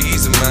nowhere,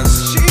 she's a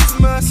mess. Keep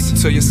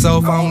it to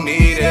yourself, I don't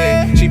need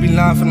it. She be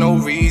lying for no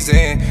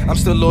reason. I'm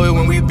still loyal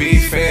when we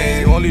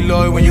beefing. Only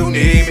loyal when you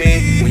need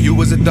me. When you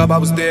was a dub, I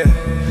was there.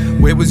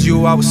 Where was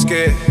you? I was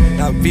scared.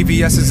 Now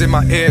VVS is in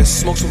my ear.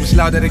 Smoke so much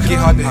loud that it get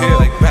hard to hear.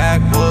 Like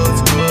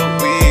backwoods,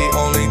 good weed.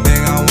 Only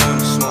thing I wanna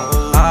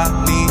smoke. I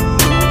need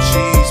blue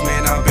cheese,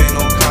 man. I've been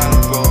on kind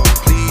of broke.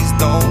 Please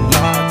don't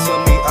lie to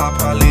me. I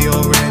probably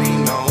already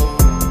know.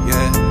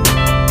 Yeah,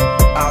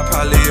 I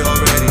probably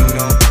already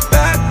know.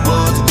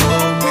 Backwoods,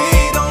 good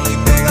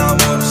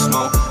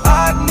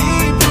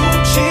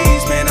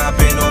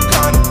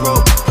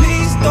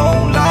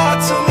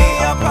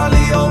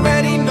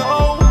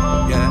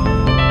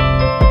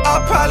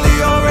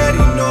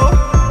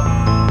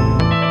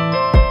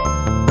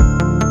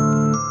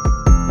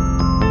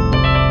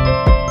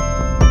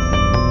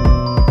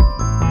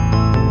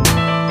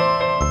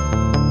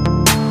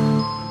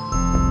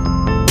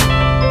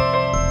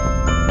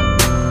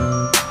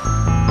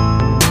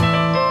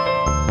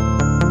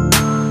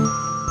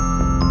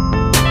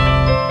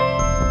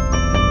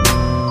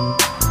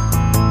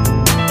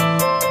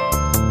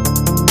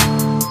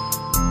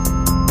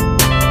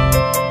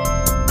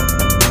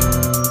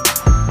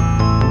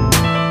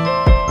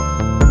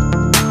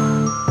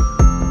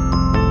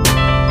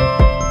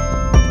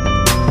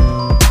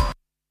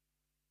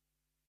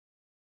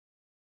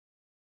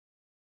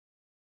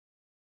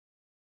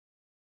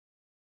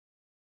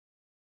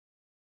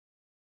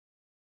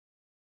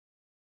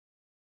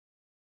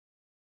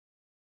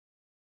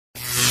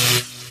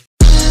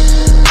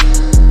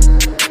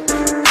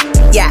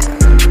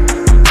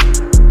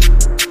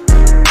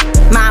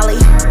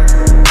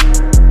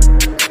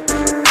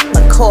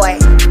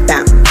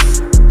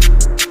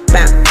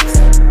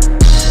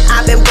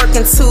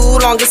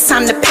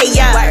time to pay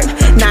ya.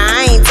 Nah,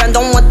 I ain't done,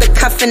 don't want the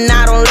cuffin',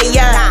 I don't lay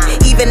ya.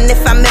 Even if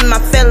I'm in my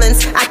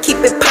feelings, I keep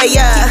it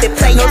player.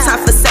 No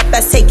time for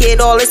setbacks, take it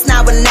all, it's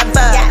now or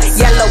never.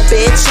 Yellow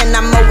bitch, and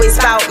I'm always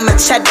bout my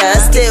cheddar.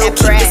 Still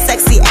keep the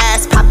sexy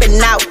ass popping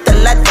out the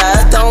leather.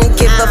 Don't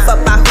give a fuck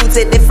about who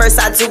did it first,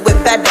 I do it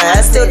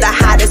better. Still the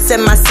hottest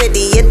in my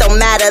city, it don't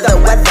matter the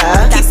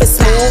weather. Keep it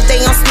smooth, they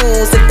on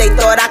snooze if they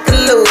thought I could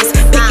lose.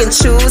 Pick and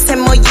choose,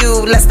 him or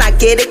you, let's not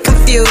get it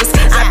confused.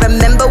 I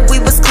remember we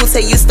was cool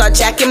till you start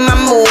jacking my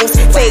moves.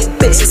 Fake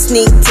bitches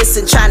sneak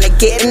dissing, trying to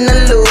get in the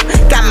loop.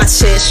 Got my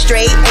shit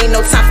straight, ain't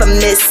no time for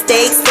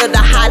mistakes. Still the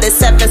hottest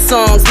 7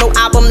 songs, no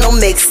album, no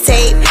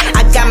mixtape.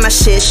 I got my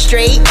shit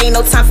straight, ain't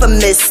no time for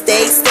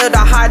mistakes. Still the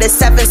hardest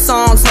 7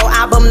 songs, no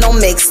album, no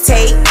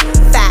mixtape.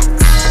 Facts.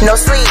 No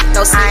sleep,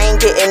 I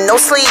ain't getting no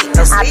sleep.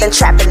 I've been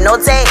trapping all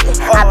day,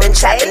 I've been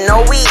trapping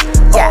all week.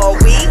 Yeah,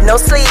 no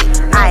sleep,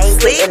 I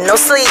ain't getting no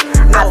sleep.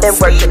 I've been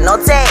working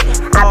all day,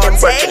 I've been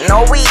working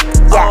all week.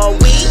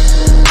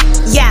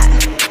 Yeah,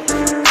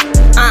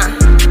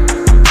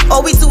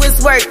 all we do is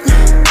work.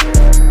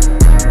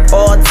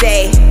 All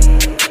day,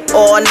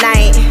 all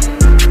night.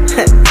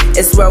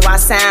 It's worldwide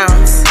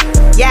sounds.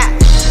 Yeah.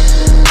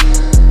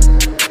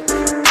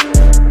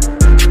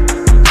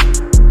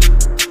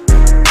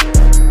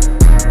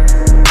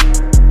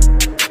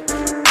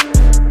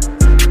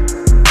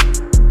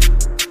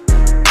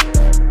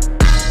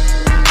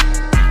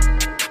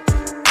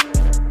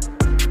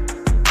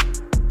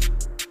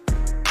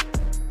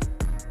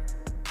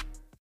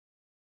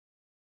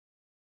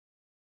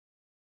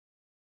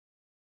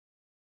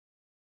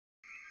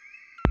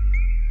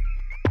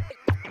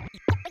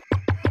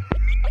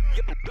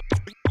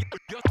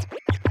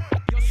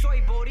 Yo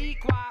soy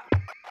boricua.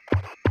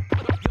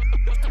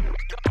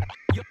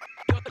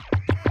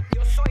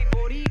 Yo soy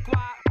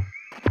boricua.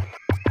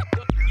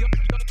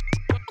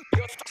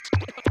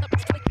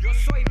 Yo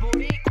soy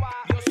boricua.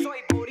 Yo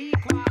soy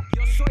boricua.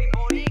 Yo soy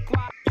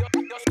boricua.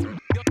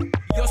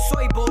 Yo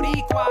soy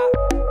boricua.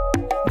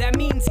 That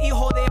means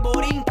hijo de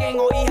Borinquen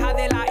o hija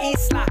de la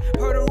isla.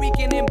 Puerto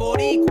Rican and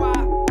boricua.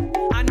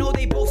 I know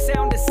they both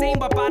sound the same,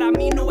 but para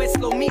mí no es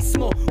lo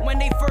mismo. When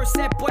they first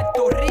said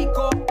Puerto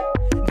Rico,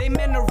 they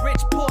meant a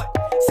rich port,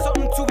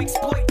 something to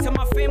exploit to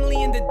my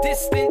family in the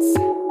distance.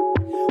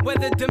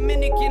 Whether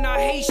Dominican or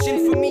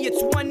Haitian, for me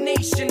it's one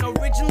nation,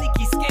 originally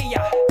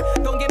Quisqueya.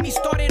 Don't get me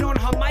started on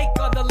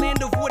Jamaica, the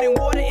land of wood and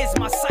water is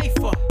my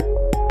cipher.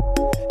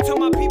 To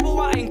my people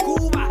out in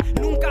Cuba,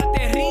 nunca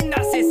te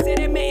rindas,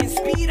 ese me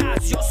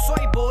inspiras. Yo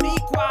soy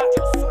boricua,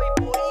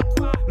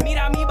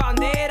 mira mi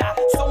bandera,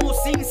 somos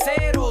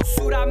sinceros,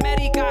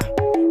 Suramérica,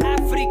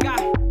 África,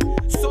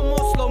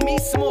 somos lo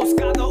mismos,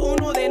 cada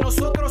uno de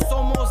nosotros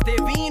somos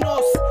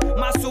divinos,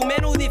 más o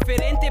menos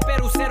diferente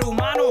pero ser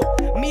humano.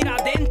 Mira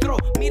adentro,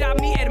 mira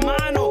mi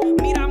hermano,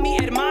 mira mi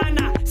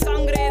hermana,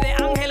 sangre de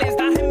ángeles,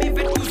 déjame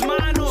ver tus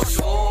manos.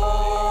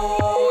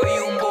 Soy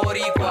un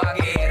boricua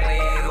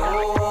guerrero,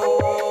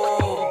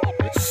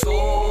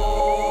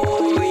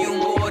 soy un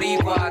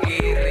boricua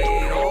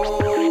guerrero,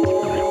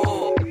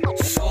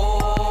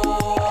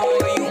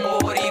 soy un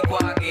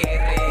boricua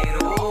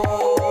guerrero,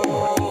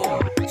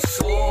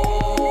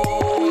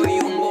 soy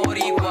un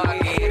boricua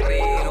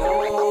guerrero.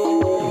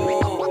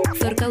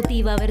 Flor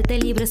cautiva, verte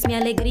libre es mi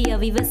alegría,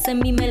 vives en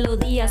mi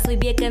melodía. Soy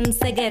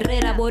viequense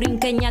guerrera,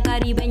 borinqueña,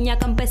 caribeña,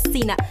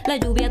 campesina. La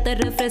lluvia te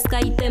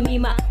refresca y te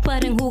mima,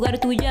 para enjugar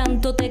tu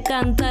llanto te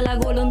canta la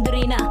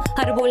golondrina.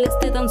 Árboles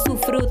te dan su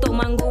fruto,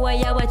 mango,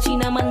 guayaba,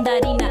 china,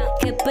 mandarina.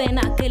 Qué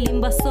pena que el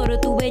invasor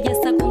tu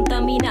belleza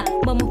contamina.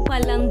 Vamos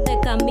pa'lante,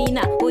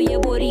 camina, oye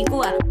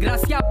boricua.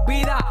 Gracias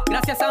vida,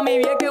 gracias a mi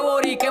vieque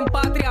boriquen,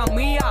 patria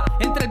mía.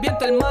 Entre el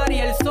viento, el mar y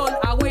el sol,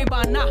 agua y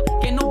baná,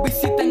 que nos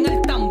visiten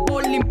el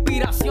tambor. La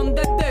inspiración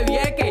desde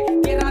Vieque,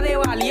 tierra de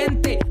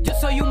valiente. Yo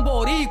soy un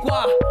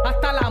boricua,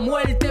 hasta la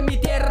muerte. Mi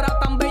tierra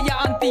tan bella,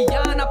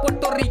 antillana,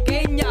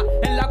 puertorriqueña,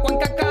 en la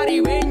cuenca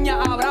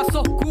caribeña.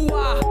 Abrazos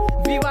Cuba,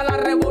 viva la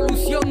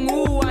revolución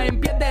uva,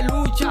 en pie de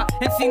lucha.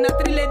 En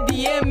Sinatra y les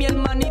diem, mi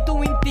hermanito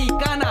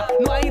Winticana.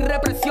 No hay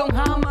represión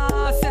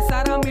jamás,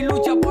 cesará mi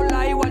lucha por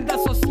la igualdad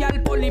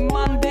social, por la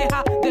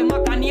bandeja de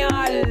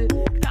Macañal.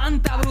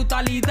 Tanta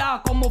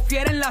brutalidad como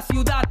fiera en la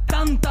ciudad,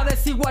 tanta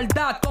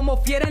desigualdad como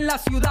fiera en la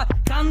ciudad.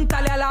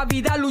 Cántale a la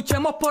vida,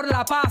 luchemos por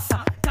la paz.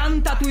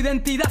 Canta tu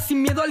identidad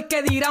sin miedo al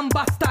que dirán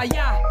basta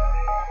ya.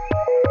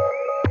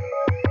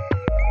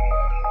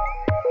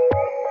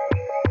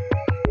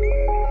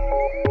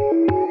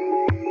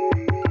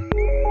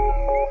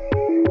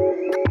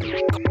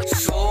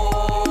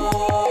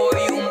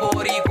 Soy un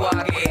boricua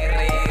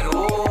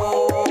guerrero,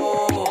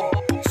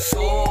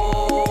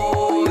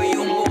 soy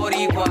un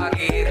boricua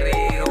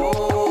guerrero,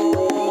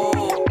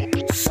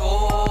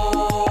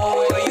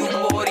 soy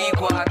un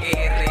boricua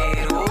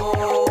guerrero,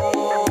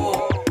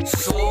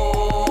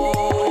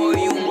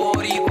 soy un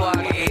boricua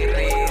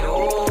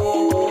guerrero.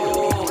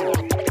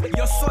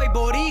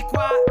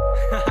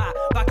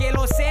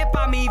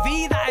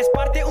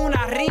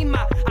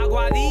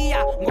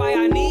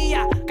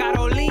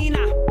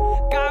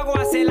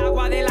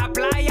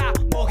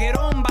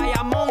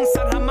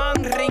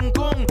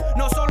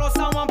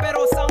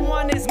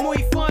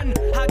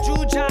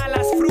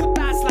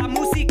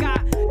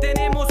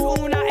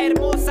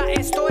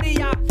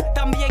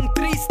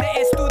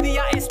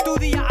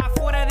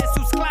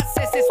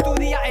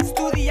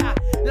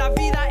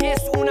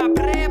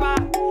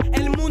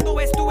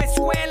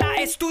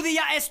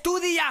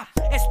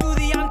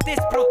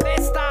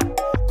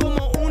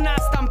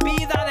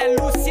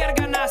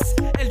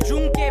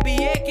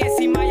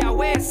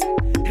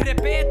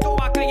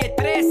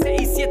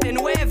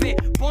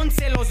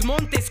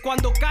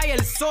 cae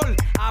el sol,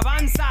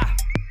 avanza.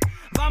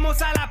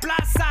 Vamos a la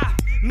plaza.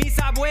 Mis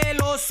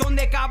abuelos son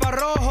de Cabo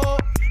Rojo.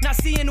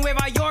 Nací en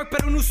Nueva York,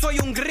 pero no soy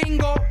un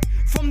gringo.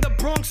 From the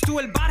Bronx to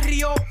el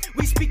barrio,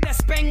 we speak that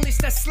Spanglish,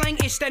 that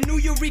slangish, that New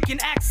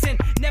Yorican accent,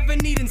 never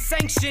needing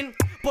sanction.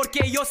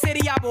 Porque yo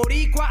sería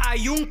boricua,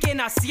 aunque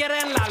naciera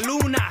en la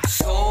luna.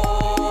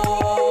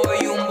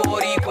 Soy un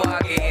boricua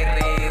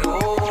guerrero.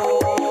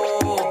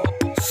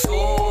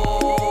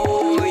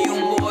 Soy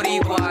un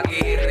boricua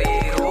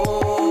guerrero.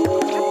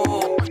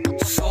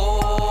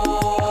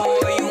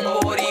 Soy un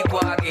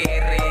boricua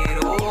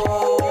guerrero.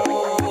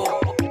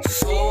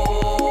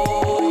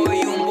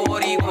 Soy un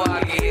boricua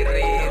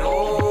guerrero.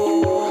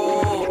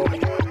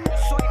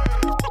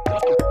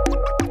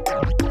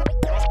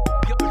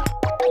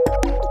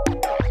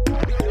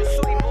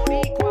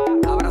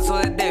 Abrazo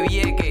desde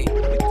Vieques,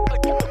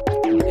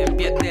 en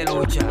pies de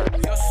lucha.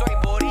 Yo soy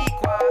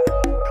boricua,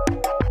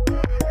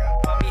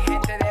 pa' mi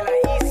gente de la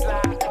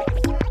isla,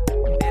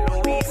 de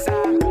Luisa,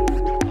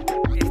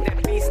 desde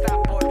pista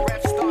por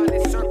Repstar de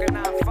Circa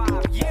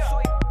 95. Yeah.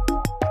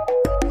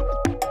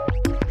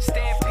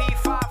 Stampede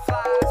 5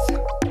 Flies.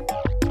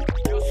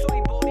 Yo soy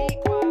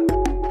boricua.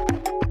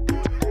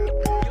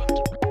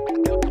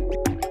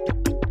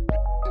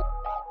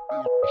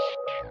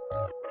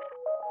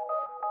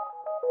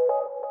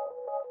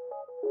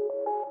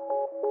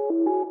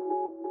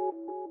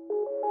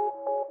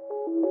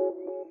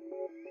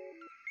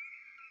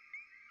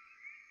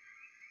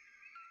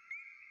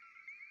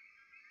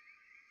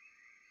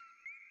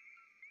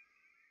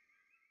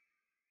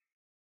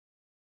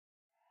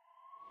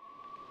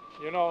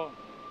 You know,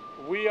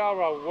 we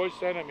are our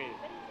worst enemy.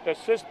 The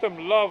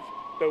system loves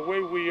the way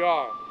we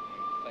are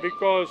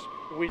because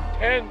we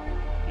tend,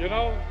 you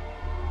know,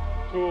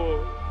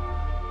 to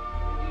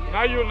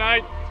not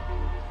unite,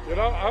 you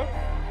know.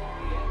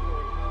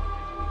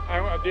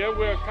 And at the end,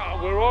 we're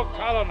all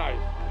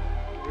colonized.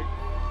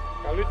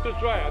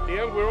 Carlito's right. At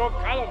the end, we're all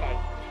colonized.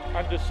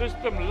 And the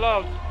system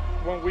loves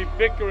when we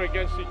bicker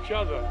against each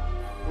other.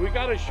 We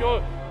got to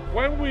show,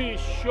 when we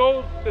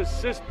show the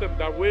system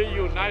that we're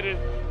united,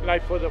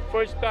 like for the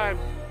first time,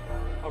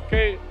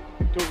 okay,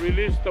 to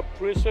release the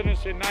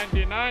prisoners in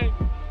 '99,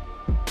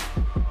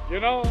 you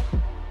know,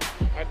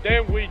 and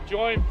then we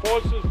join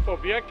forces for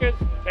Vieques,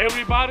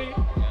 everybody,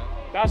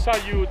 that's how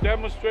you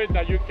demonstrate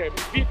that you can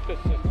beat the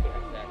system,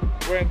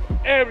 when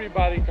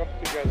everybody comes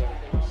together.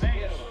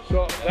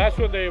 So that's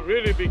when they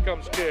really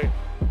become scared.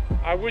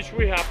 I wish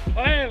we had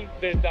planned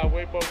it that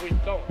way, but we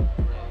don't.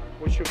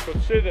 We should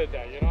consider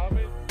that, you know what I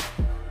mean?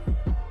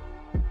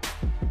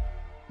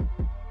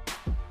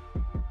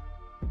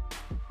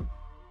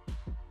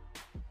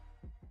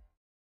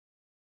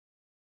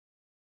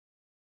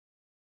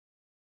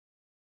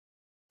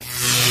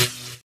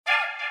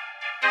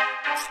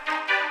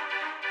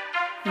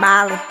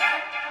 Molly.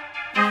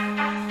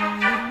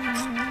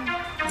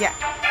 Yeah.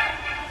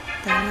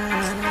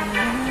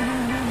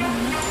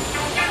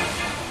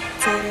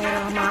 Did it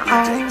on my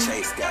own.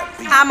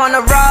 I'm on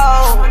the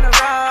road.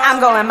 I'm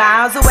going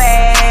miles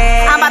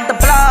away. I'm about to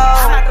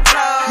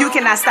blow. You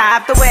cannot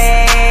stop the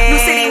way. New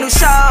city, new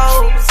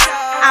show.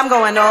 I'm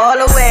going all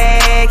the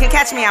way. Can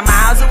catch me, I'm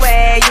miles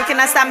away. You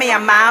cannot stop me,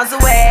 I'm miles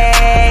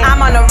away. I'm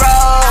on the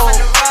road.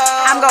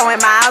 I'm going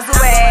miles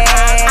away.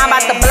 I'm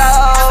about to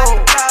blow.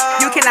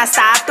 You cannot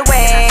stop the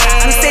way.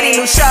 New city,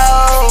 new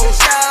show.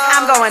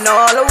 I'm going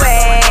all the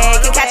way.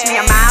 Can catch me,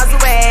 I'm miles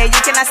away.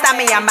 You cannot stop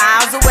me, I'm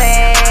miles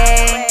away.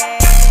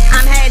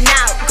 I'm heading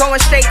out, going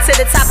straight to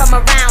the top, I'm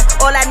around.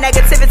 All that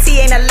negativity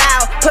ain't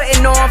allowed.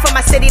 Putting on for my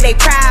city, they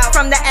proud.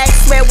 From the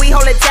X where we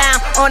hold it down.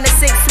 On the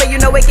 6 where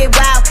you know it get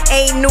wild.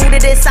 Ain't new to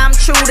this, I'm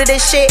true to this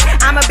shit.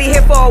 I'ma be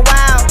here for a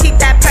while. Keep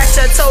that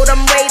pressure, told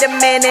them wait a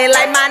minute.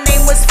 Like my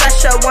name was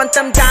Fresher. Want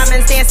them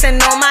diamonds dancing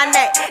on my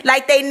neck.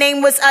 Like they name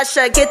was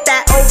Usher. Get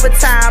that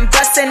overtime.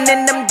 Busting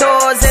in them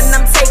doors and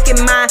I'm taking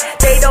mine.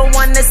 They don't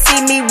wanna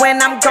see me when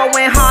I'm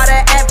going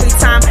harder every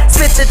time.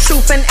 Spit the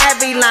truth in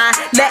every line.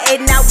 Let it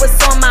know what's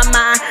on my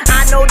mind.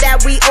 I know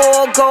that we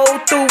all go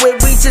through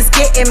it, we just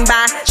getting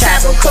by.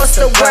 Travel across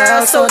the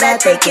world so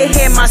that they can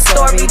hear my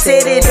story.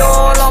 Did it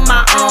all on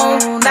my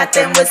own,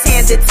 nothing was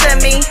handed to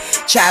me.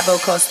 Travel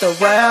across the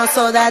world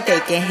so that they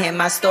can hear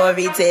my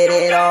story. Did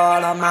it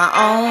all on my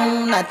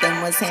own,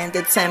 nothing was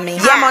handed to me.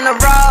 Yeah. I'm on the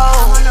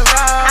road,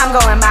 I'm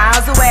going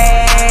miles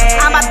away.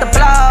 I'm about to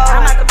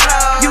blow,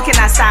 you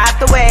cannot stop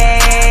the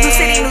way. New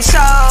city, new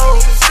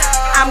show.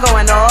 I'm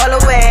going all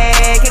the way.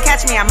 Can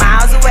catch me, I'm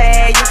miles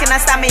away. You cannot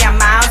stop me, I'm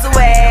miles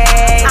away.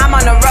 I'm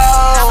on the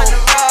road.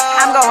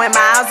 I'm going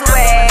miles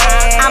away.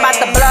 I'm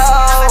about to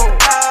blow.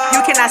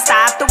 You cannot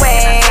stop the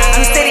way.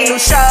 New city, new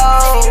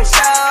show.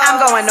 I'm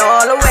going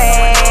all the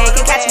way.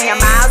 Can catch me, I'm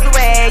miles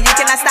away. You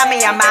cannot stop me,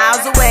 I'm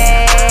miles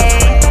away.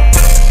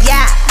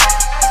 Yeah.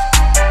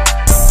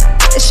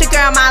 It's your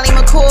girl Molly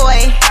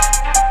McCoy.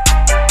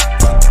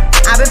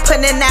 I've been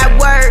putting in that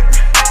work.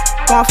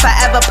 Gonna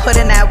forever put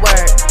in that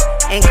work.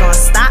 Ain't gonna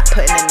stop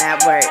putting in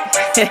that work.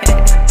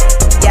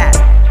 Yeah.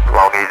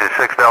 Long Easy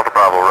 6 Delta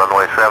Bravo,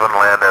 runway 7,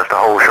 land as to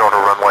hold short of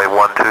runway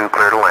 12,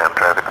 clear to land.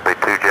 Traffic will be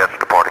 2 jets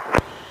departing.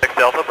 6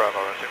 Delta Bravo,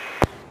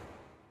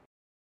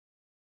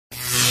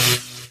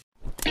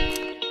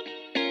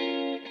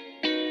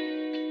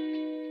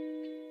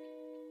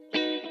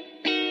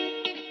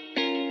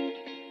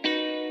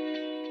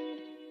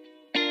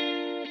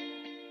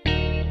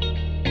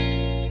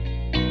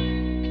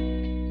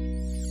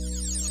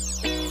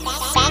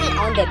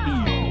 on the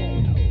beat.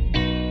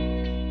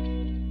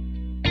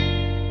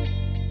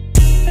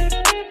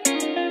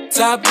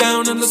 Top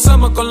down in the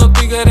summer con los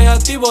tigres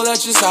activos,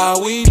 that's just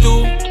how we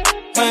do.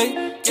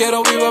 Hey,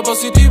 quiero viva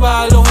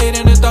positiva, los haters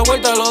en esta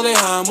vuelta lo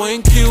dejamos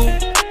en Q.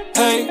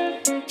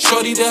 Hey,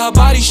 shorty de her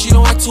body, she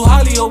don't act too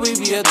highly, oh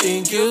baby, I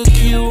think you're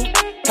cute.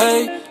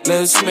 Hey,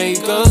 let's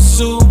make a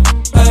zoo.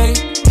 Hey,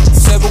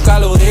 se busca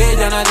lo de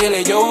ella, nadie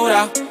le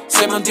llora.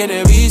 Se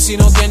mantiene bici,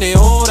 no tiene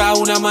hora.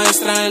 Una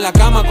maestra en la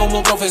cama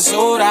como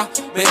profesora.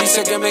 Me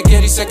dice que me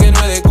quiere y sé que no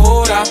es de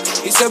cora.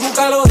 Y se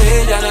busca lo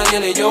de ella, nadie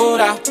le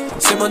llora.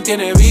 Se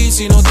mantiene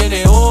bici, no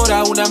tiene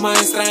hora. Una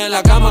maestra en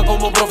la cama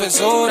como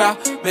profesora.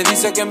 Me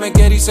dice que me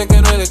quiere y sé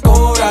que no es de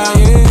cora,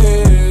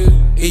 yeah.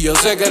 Y yo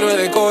sé que no es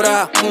de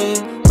cora,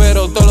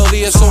 pero todos los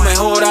días eso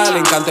mejora. Le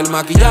encanta el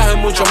maquillaje,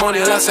 mucho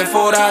money en la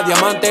Sephora.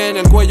 Diamante en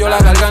el cuello, la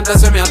garganta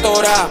se me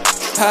atora.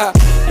 Ja,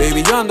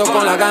 baby, yo ando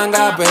con la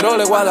ganga, pero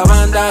le guarda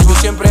banda. Yo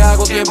siempre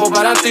hago tiempo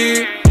para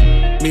ti.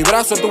 Mi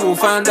brazo es tu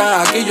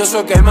bufanda, aquí yo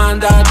soy que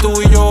manda.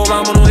 Tú y yo,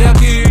 vámonos de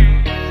aquí.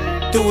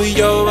 Tú y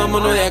yo,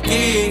 vámonos de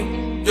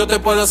aquí. Yo te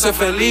puedo hacer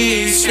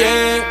feliz,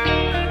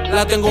 yeah.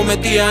 La tengo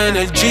metida en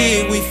el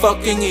G. We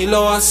fucking y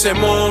lo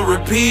hacemos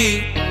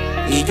repeat.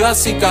 Y yo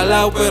así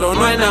calao, pero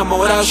no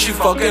enamorado. She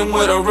fucking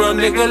with a real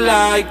nigga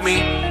like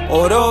me.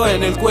 Oro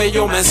en el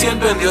cuello, me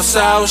siento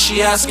endiosado.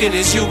 She asking,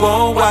 is you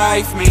gon'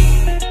 wife me?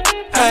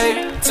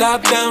 Hey,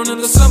 top down in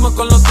the summer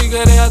con los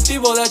tigres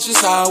activos, that's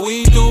just how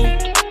we do.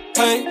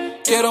 Hey,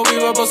 quiero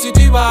viva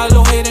positiva,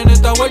 los haters en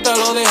esta vuelta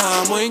lo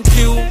dejamos en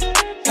Q.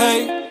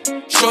 Hey,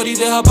 shorty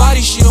de her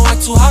body, she don't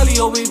act too highly,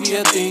 oh baby,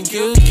 I think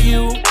you're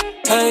cute.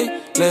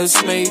 Hey,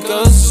 let's make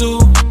a zoo.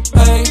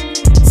 Hey,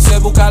 se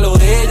busca lo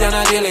de ella,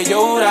 nadie le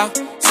llora.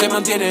 Se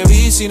mantiene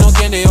bici, no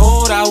tiene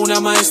hora. Una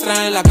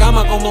maestra en la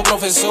cama como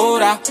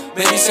profesora.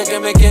 Me dice que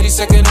me quiere y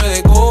sé que no es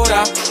de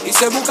cora. Y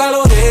se busca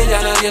lo de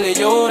ella, nadie le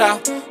llora.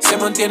 Se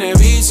mantiene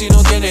bici,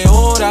 no tiene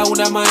hora.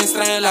 Una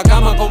maestra en la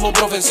cama como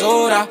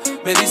profesora.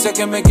 Me dice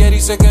que me quiere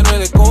y sé que no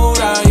es de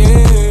cora,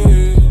 yeah.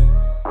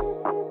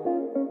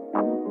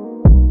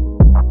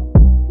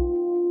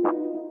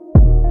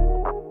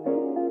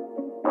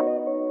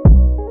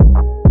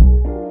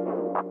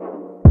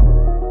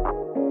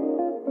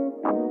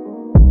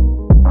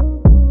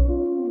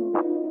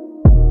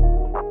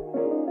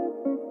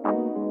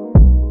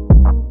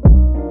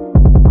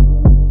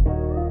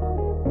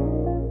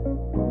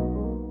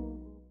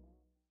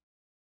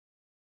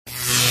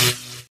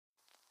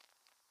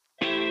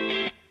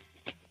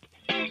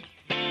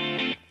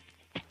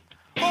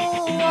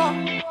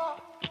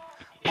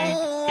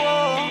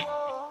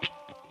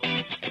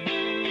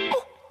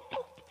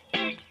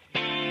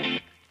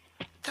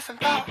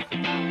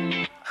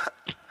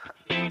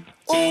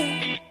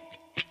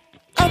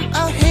 I'm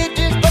out here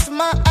just busting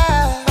my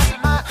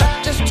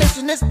ass, just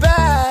chasing this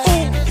bag.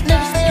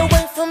 Niggas stay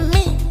away from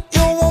me,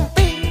 you won't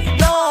be,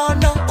 no,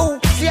 no. Ooh,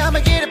 see I'ma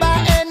get it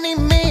by any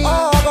means.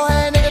 Oh, go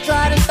ahead, nigga,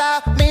 try to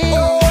stop me.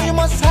 Oh, you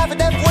must have a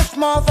death wish,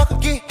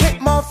 motherfucker. Get hit,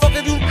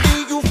 motherfucker.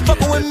 You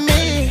fucking with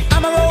me.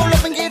 I'ma roll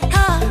up and get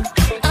high.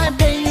 I ain't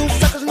paying you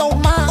suckers no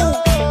mind. Ooh,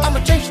 I'ma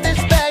chase this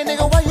bag,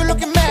 nigga. Why you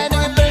looking mad,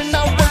 nigga? Better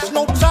not waste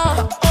no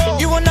time.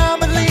 You a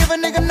non-believer,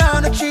 nigga,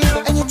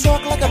 non-achiever, and you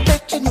talk like a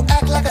bitch and you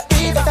act like a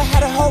diva. If I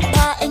had a whole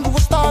pie and you were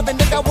starving,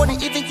 nigga, I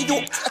wouldn't even give you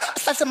a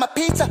slice of my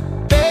pizza.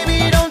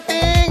 Baby, don't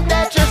think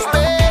that you're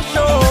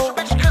special,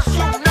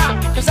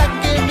 cause I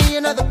can give me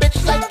another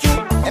bitch like you,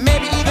 and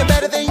maybe even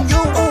better than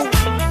you. Ooh,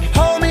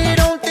 homie,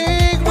 don't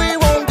think we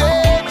won't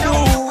get you.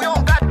 We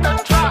don't got the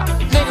drop,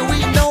 nigga, we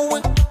know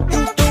what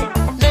you do.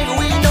 Nigga,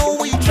 we know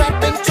where you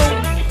trapping to.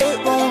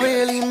 It won't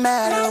really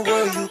matter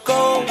where you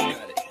go.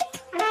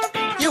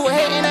 You a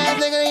hating ass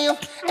nigga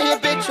and your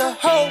bitch a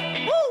hoe.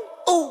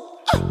 Ooh,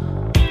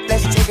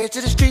 let's take it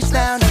to the streets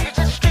now, nigga.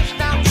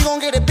 You gon'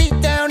 get a beat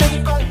down,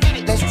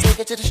 nigga. Let's take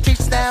it to the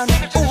streets now,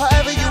 nigga. Ooh,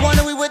 however you want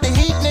it, we with the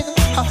heat, nigga.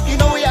 You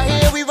know we out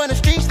here, we run the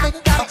streets,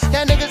 nigga.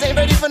 Y'all niggas ain't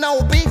ready for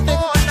no beef,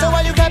 nigga. So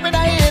while you capping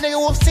out here, nigga,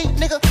 we'll see,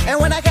 nigga. And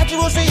when I catch you,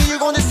 we'll see you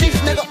gon' decease,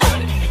 nigga.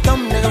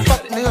 Dumb nigga,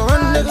 fuck nigga,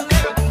 run, nigga.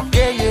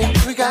 Yeah,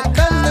 yeah, we got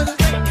guns,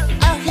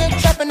 nigga. Out here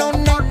trapping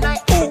on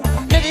night. Ooh,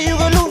 nigga, you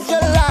gon' lose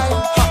your life.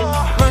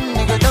 Run,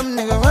 nigga, dumb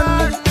nigga, run,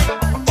 nigga.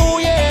 Ooh,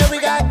 yeah, we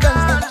got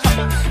guns,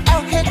 nigga.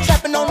 Out here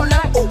trapping on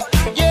night. Ooh,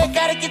 yeah,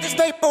 gotta get this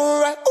paper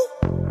right. Ooh,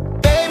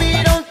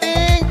 baby, don't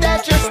think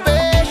that you're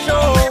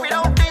special. Baby,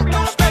 don't think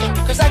you're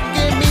special, cause I can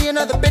give me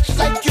another bitch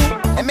like you,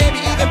 and maybe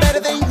even better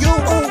than you.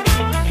 Ooh,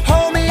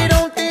 homie,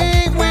 don't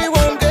think we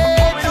won't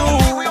get you.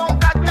 We don't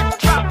got the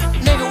drop,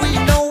 nigga, we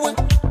know what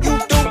you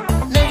do.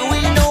 Nigga, we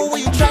know where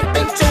you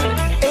trapping to.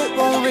 It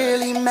won't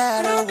really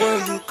matter where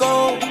you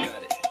go.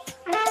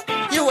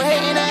 You a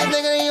hating ass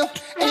nigga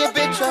and your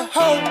bitch a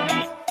hoe.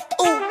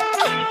 Ooh,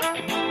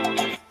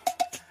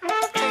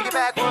 take it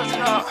backwards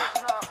and up.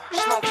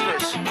 Smoke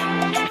this.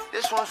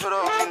 This one's for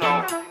those, you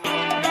know,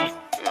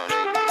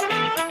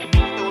 they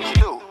do what you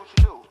do.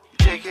 You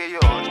take care of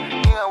yours. You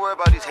ain't gotta worry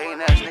about these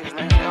hating ass niggas,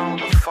 man. They don't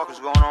know what the fuck is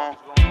going on.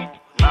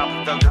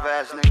 Non-productive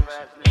ass niggas.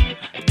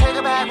 Take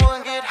it backward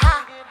and get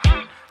high.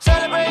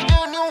 Celebrate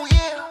your new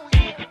year.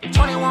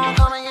 21,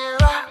 come and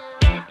get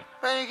right.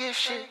 Ready to get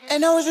shit.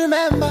 And always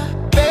remember,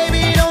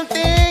 baby, don't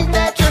think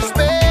that you're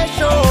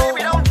special.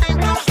 Baby, don't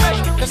think you're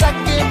special. Cause I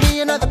can give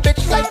me another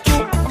bitch like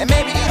you, and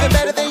maybe even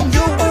better than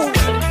you.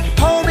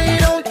 Homie,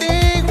 don't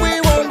think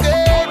we won't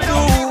get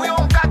through.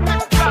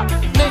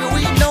 Nigga,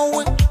 we know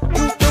what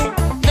you do.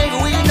 Nigga,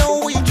 we know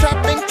what you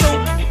trapping to.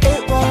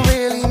 It won't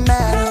really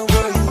matter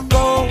where you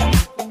go.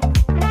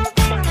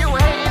 You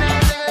hating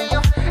ass nigga,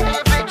 and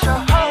your bitch a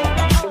hoe.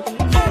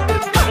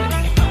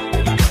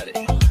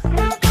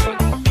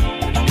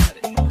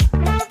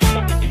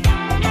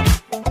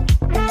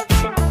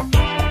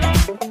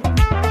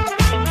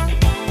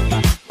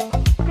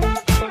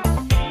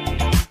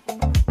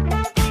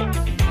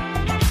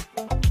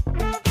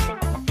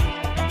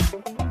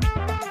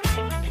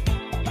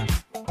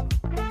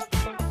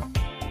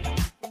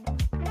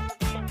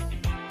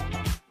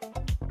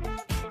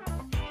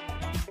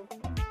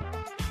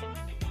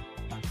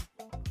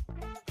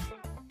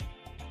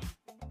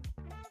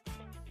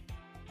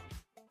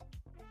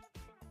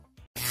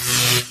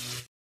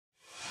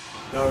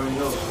 You already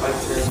know, like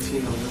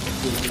Tarantino, let's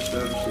do this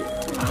shit.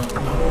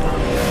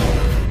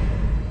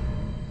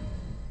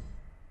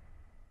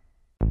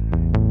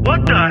 What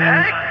the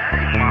heck?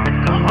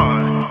 Oh my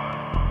God.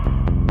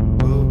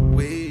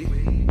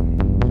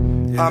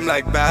 I'm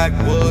like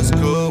backwoods,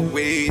 good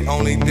weed.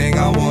 Only thing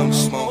I wanna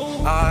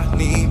smoke, I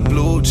need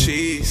blue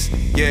cheese.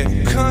 Yeah,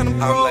 I'm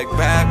like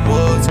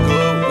backwoods,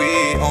 good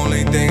weed.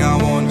 Only thing I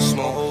wanna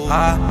smoke,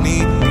 I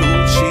need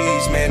blue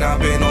cheese. Man, I've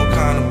been on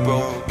kind of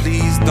broke.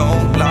 Please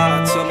don't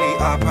lie to me,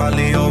 I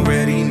probably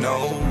already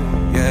know.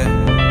 Yeah,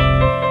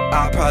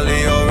 I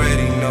probably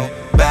already know.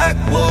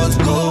 Backwoods,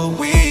 good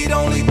weed.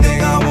 Only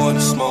thing I wanna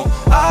smoke,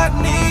 I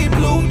need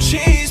blue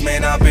cheese.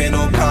 Man, I've been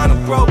on kind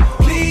of broke.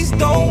 Please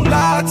don't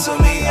lie to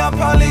me, I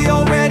probably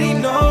already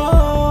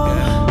know.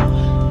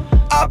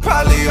 I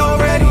probably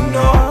already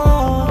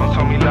know. Don't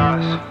tell me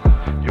lies.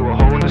 You a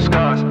hoe in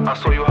disguise. I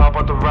saw you hop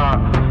out the ride.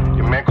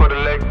 Your man caught a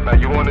leg, now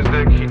you on his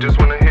dick. He just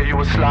wanna hear you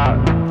a slide.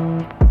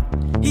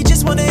 He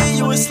just wanna hear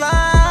you a slide.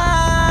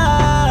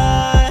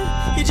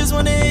 He just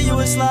wanna hear you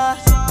a slide.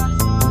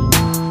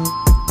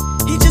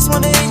 He just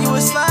wanna hear you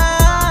a slide.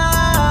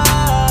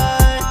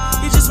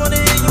 He just wanna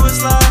hear you a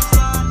slide.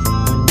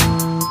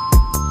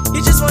 He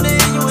just wanna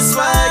hear you a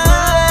slide.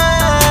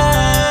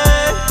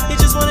 He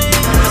just wanna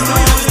hear you a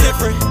slide. You was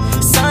different.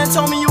 Son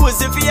told me you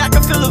was iffy. I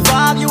could feel the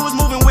vibe. You was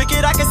moving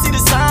wicked. I could see the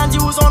signs.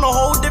 You was on a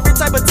whole different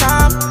type of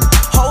time,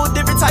 whole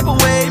different type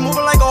of way,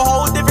 moving like a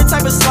whole different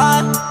type of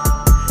slide.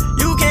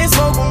 You can't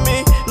smoke with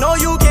me, no,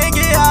 you can't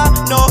get high,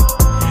 no.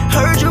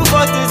 Heard you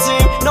fuck the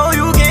team, no,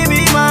 you can't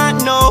be mine,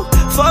 no.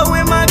 Fuck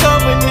with my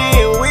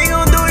company, we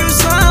gon' do you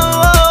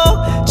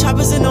slow.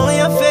 Choppers in all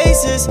your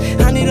faces,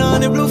 I need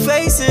 100 blue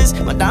faces.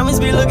 My diamonds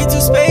be looking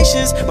too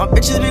spacious, my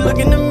bitches be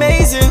looking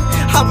amazing.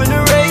 Hop in the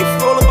rave,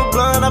 roll up a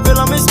blunt, I feel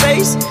I'm in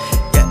space.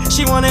 Yeah,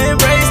 she wanna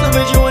embrace, little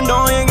bitch, you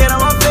annoying, get on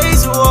my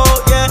face, whoa.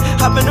 Yeah,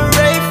 hop in the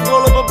rave,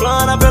 roll up a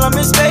blunt, I feel I'm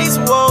in space,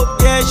 whoa.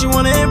 Yeah, she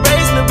wanna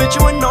embrace, little bitch,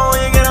 you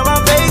annoying, get on my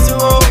face,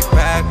 whoa.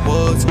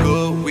 Backwoods,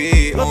 good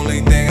weed.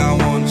 Only thing I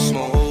wanna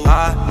smoke,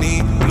 I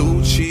need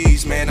blue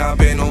cheese. Man, I've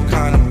been on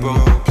kind of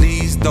broke.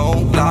 Please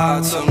don't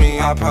lie to me,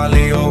 I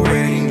probably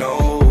already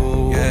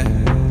know.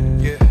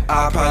 Yeah,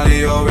 I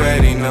probably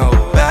already know.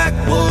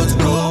 Backwoods,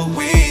 good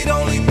weed.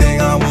 Only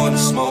thing I wanna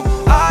smoke,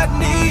 I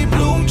need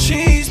blue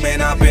cheese.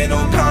 Man, I've been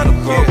on kind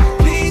of broke.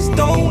 Please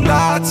don't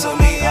lie to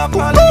me, I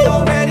probably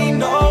already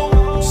know.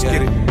 Let's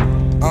get it.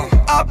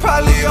 I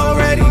probably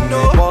already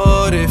know.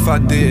 What if I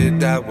did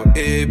that, would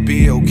it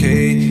be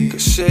okay?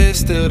 Cause shit's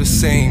still the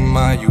same,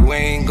 man, you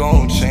ain't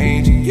gon'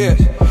 change it, yeah.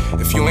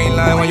 If you ain't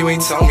lying, why you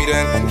ain't tell me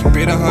then? Keep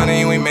it 100,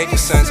 you ain't making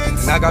sense.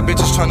 And I got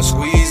bitches tryna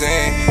squeeze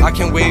in. I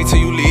can't wait till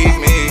you leave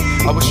me.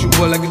 I wish you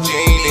were like a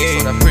genie.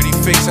 Saw that pretty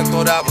face and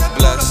thought I was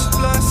blessed.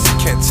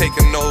 Can't take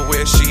her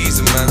nowhere, she's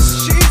a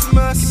mess. Keep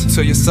it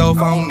to yourself,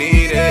 I don't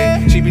need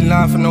it. She be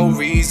lying for no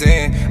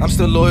reason. I'm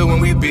still loyal when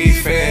we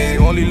beefing.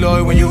 You only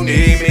loyal when you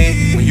need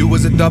me. When you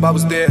was a dub, I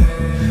was there.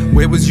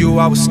 Where was you?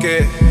 I was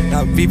scared.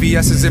 Now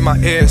VVS is in my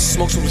ears.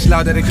 Smoke so much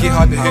loud that it get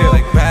hard to hear.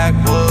 Like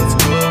backwoods,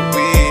 good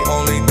weed.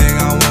 Only thing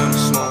I wanna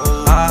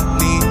smoke, I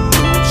need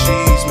blue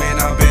cheese. Man,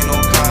 I've been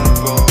on kind of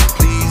broke.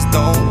 Please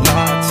don't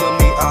lie to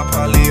me, I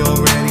probably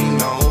already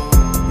know.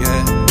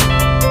 Yeah,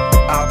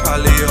 I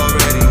probably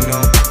already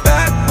know.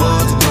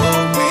 Backwoods,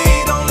 good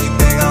weed. Only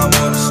thing I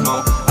wanna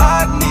smoke,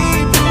 I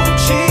need blue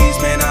cheese.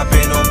 Man, I've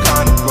been on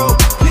kind of broke.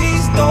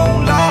 Please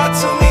don't lie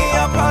to me,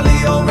 I probably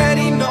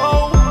already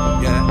know.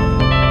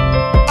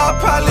 I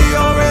probably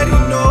already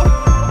know.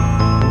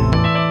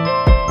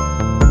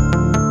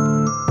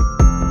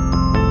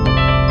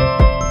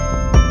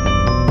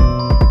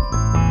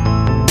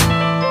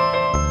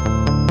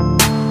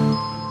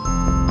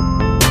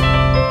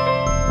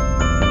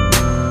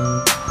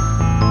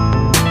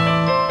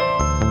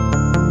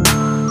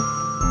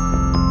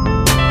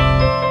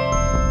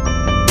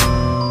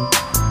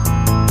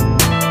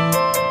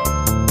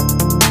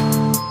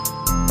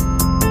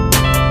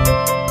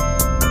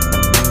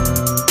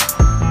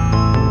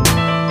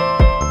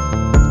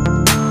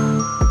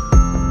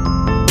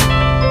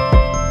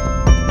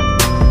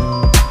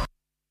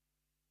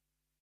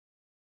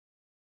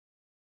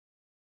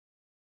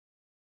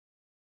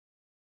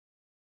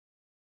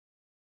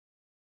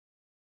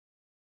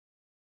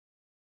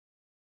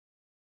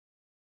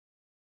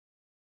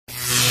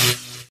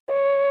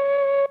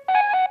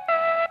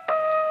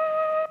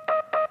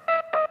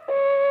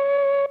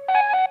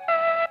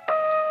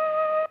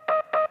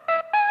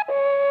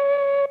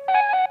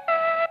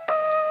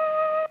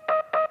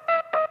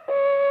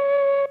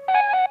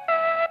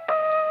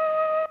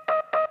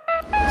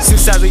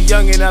 Since I was a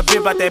youngin', I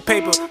been about that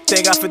paper.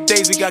 Thank God for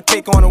days, we got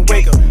cake on and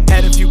wake up.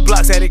 Had a few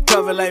blocks, had it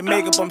covered like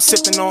makeup. I'm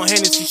sippin' on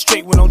Hennessy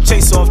straight with no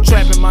chase off.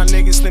 Trappin' my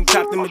niggas, Slim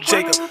copped him a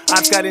Jacob.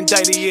 Ops got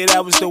indicted, yeah,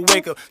 that was the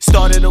wake up.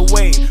 Started a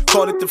wave,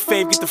 called it the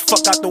fave, get the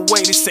fuck out the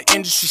way, this the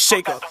industry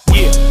shake up.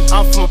 Yeah,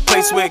 I'm from a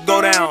place where it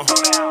go down.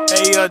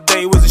 Every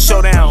day was a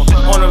showdown.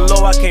 On the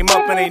low, I came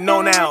up and they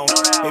know now.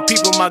 Hey,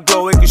 people, my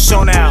glow, it can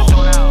show now.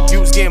 You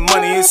was getting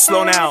money, it's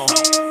slow now.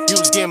 You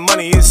was getting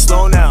money, it's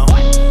slow now.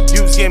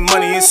 You was getting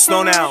money, it's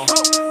slow now.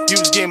 You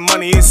was getting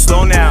money, it's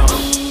slow now.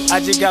 I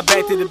just got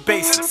back to the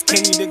basics.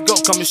 Can't need to go,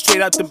 coming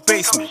straight out the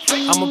basement.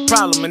 I'm a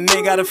problem and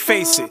they gotta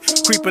face it.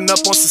 Creeping up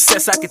on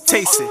success, I can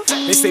taste it.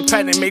 They say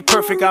pattern make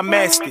perfect, I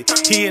mastered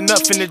it. He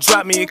enough to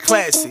drop me a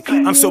classic.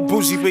 I'm so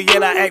bougie, but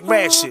yet I act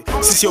ratchet.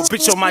 Since your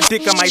bitch on my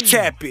dick, I might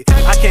tap it.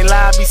 I can't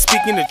lie, I be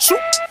speaking the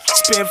truth.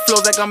 Spitting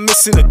flows like I'm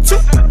missing a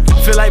tooth.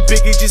 Feel like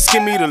Biggie, just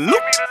give me the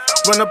loop.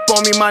 Run up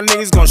on me, my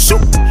niggas gon'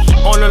 shoot.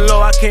 On the low,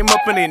 I came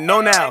up and they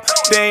know now.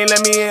 They ain't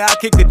let me in, I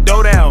kick the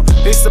dough down.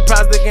 They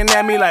surprised looking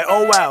at me like,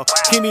 oh wow.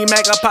 Kenny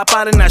Mac, I pop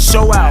out and I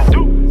show out.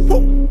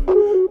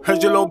 Woo.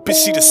 Heard your little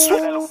bitch, she the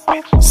swoop.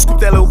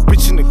 Scoop that little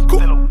bitch in the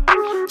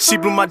coop. She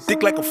blew my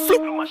dick like a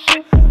fluke.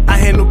 I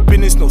had no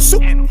business, no soup.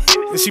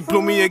 Then she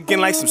blew me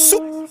again like some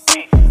soup.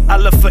 I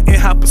left her in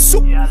hot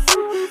pursuit.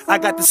 I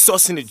got the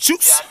sauce and the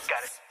juice.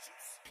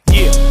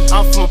 Yeah,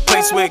 I'm from a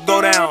place where it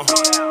go down.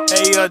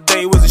 Every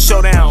day was a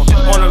showdown.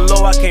 On the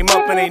low, I came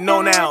up and they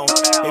know now.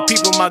 Hey,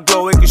 people, my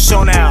glow, it can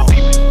show now.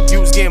 You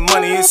was getting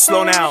money, it's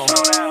slow now.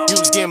 You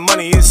was getting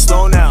money, it's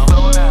slow now.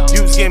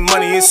 You was getting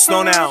money, it's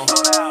slow now.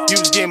 You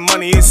was getting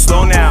money, it's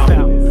slow now.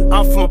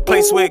 I'm from a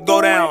place where it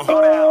go down.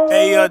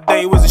 Every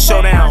day was a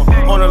showdown.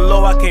 On the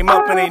low, I came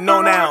up and they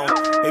know now.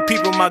 Hey,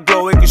 people, my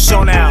glow, it can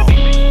show now.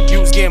 You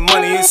was getting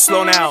money, it's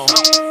slow now.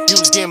 You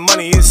was getting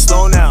money, it's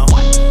slow now.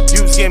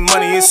 You was getting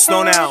money, it's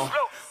slow now.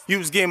 You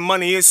was getting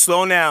money, it's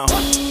slow now.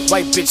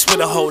 White bitch with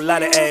a whole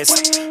lot of ass.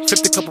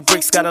 Flipped a couple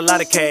bricks, got a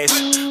lot of cash.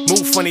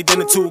 Move funny, then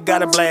the two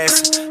got a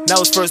blast. Now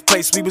it's first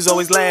place, we was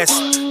always last.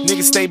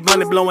 Niggas stay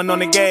blunted, blowing on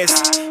the gas.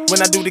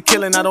 When I do the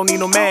killing, I don't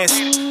need no mask.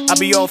 I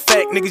be all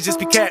fat, niggas just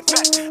be capped.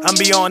 I'm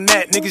beyond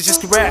that, niggas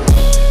just can rap.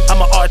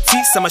 I'm an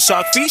artiste, I'm a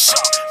shark fish.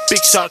 Big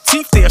shark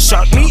teeth, they a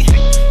shark meat.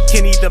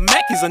 Kenny the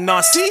Mac is a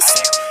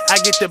narcissist. I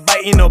get the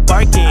biting or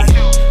barking.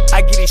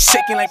 I get it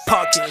shaking like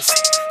Parkins.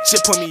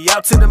 Shit put me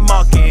out to the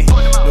market.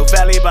 No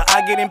valley, but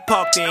I get in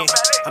parked in.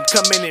 I'm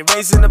coming and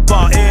raising the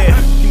bar, yeah.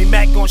 Kenny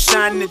Mac gon'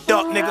 shine in the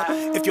dark,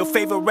 nigga. If your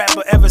favorite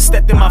rapper ever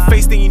stepped in my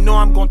face, then you know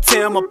I'm gon'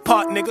 tear him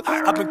apart, nigga.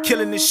 I've been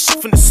killing this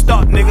shit from the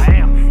start,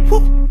 nigga.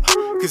 Woo.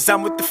 Cause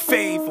I'm with the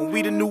fave, and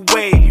we the new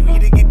wave. You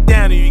either get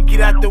down or you get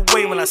out the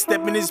way. When I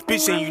step in this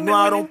bitch, and you know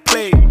I don't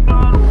play.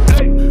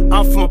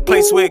 I'm from a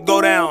place where it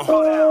go down.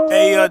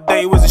 Every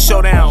day was a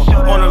showdown.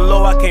 On the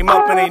low, I came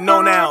up and they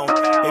know now.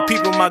 Hey,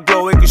 people, my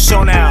glow, it can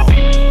show now.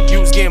 You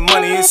was getting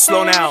money, it's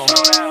slow now.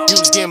 You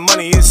was getting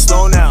money, it's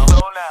slow now.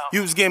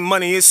 You was getting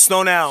money, it's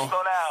slow now.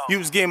 You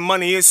was getting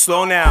money, it's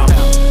slow now.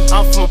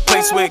 I'm from a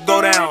place where it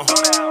go down.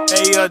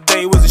 Every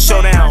day was a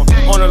showdown.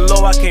 On the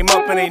low, I came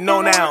up and they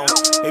know now.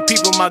 Hey,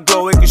 people, my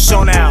glow, it can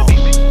show now.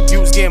 You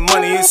was getting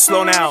money, it's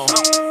slow now.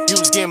 You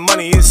was getting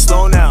money, it's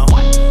slow now.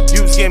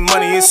 You was getting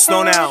money, it's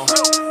slow now.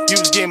 You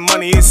was getting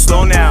money, it's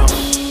slow now.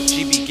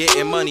 GB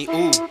getting money,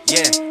 ooh,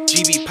 yeah.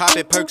 GB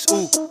poppin' perks,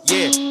 ooh,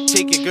 yeah.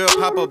 Take it, girl,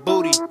 pop a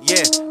booty,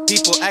 yeah.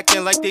 People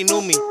acting like they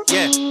knew me,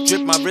 yeah. Drip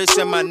my wrist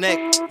and my neck,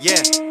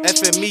 yeah.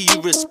 F&me,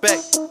 you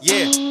respect,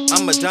 yeah.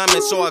 I'm a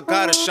diamond, so I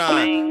gotta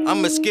shine.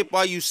 I'ma skip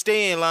while you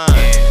stay in line.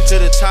 To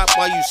the top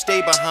while you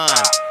stay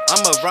behind.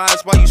 I'ma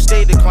rise while you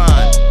stay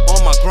decline.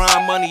 On my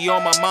grind, money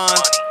on my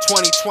mind.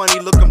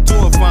 2020, look, I'm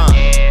doing fine,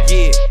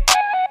 yeah.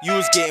 You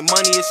was getting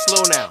money, it's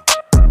slow now.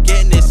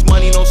 Getting this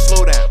money, no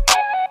slow down.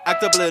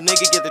 Act up, little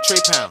nigga, get the tray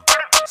pound.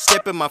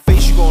 Step in my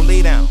face, you gon'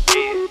 lay down.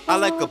 I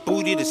like a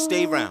booty to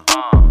stay round.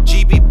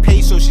 GB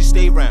pay so she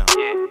stay round.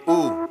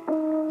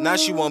 Ooh, now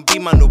she wanna be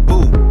my new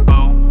boo.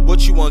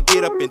 What you wanna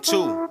get up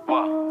into?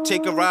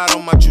 Take a ride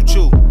on my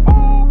choo-choo.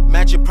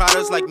 Matching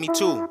products like me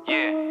too.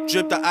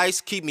 Drip the ice,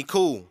 keep me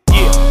cool.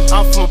 Yeah,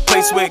 I'm from a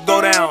place where it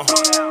go down.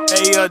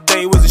 Every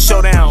day was a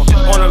showdown.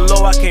 On the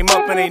low, I came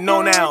up and they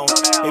know now.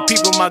 Hey,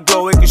 people, my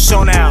glow, it can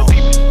show now.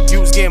 You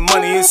was getting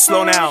money, it's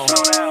slow now.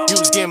 You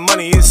was getting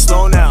money, it's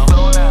slow now.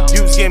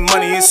 You was getting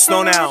money, it's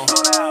slow now.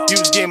 You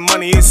was getting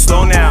money, it's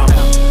slow now.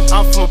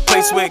 I'm from a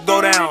place where it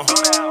go down.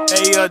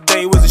 Every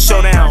day was a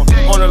showdown.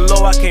 On the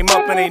low, I came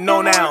up and they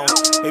know now.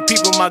 Hey,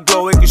 people, my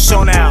glow, it can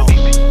show now.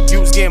 You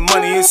was getting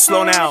money, it's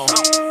slow now.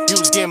 You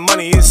was getting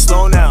money, it's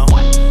slow now.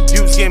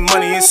 You was getting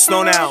money, it's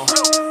slow now.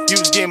 You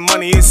was getting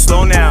money, it's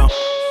slow now.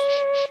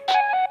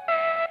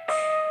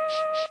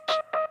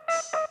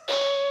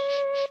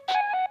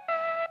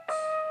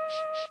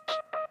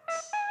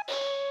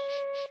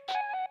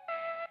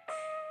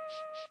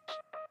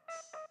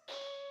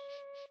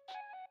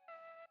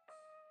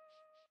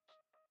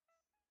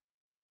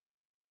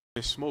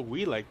 Smoke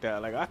weed like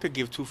that. Like, I could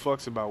give two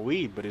fucks about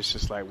weed, but it's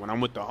just like when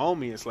I'm with the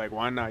homie, it's like,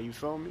 why not? You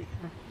feel me?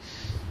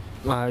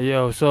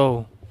 Yo,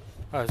 so,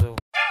 alright, so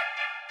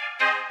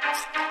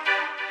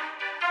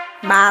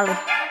Molly.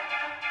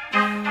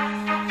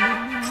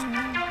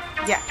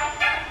 Yeah.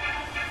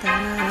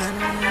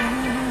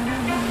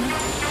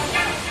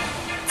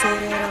 Did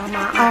it on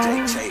my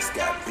own.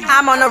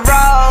 I'm on the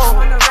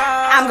road.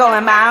 I'm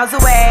going miles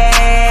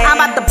away.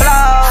 I'm about to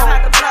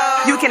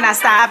blow. You cannot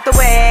stop the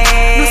way.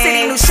 New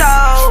city, new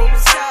show.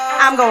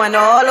 I'm going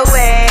all the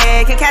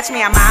way. Can catch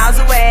me, I'm miles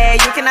away.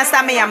 You cannot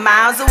stop me, I'm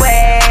miles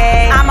away.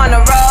 I'm on the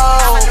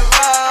road.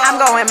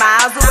 I'm going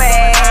miles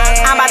away.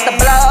 I'm about to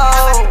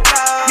blow.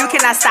 You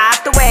cannot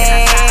stop the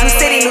way. New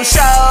city, new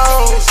show.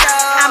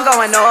 I'm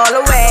going all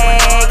the way.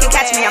 Can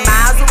catch me, I'm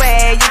miles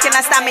away. You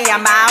cannot stop me,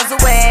 I'm miles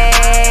away.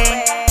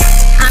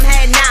 I'm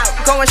heading out,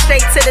 going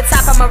straight to the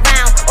top, I'm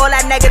around. All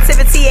that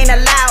negativity ain't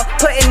allowed.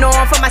 Putting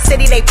on for my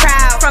city, they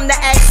proud. From the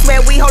X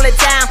where we hold it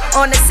down.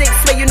 On the 6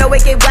 where you know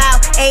it get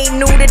wild.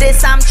 Ain't new to this,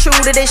 I'm true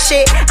to this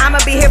shit.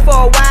 I'ma be here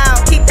for a while.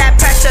 Keep that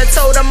pressure,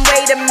 told them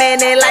wait a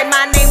minute. Like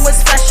my name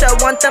was Fresher.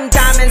 Want them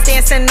diamonds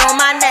dancing on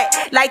my neck.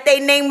 Like they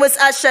name was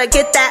Usher.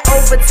 Get that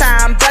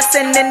overtime.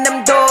 Busting in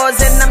them doors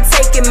and I'm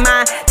taking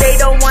mine. They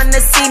don't wanna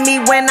see me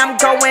when I'm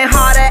going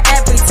harder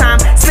every time.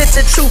 Spit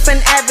the truth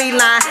in every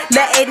line.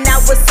 Letting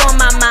out what's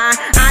on my mind.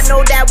 I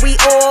know that we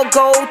all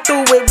go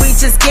through it, we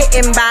just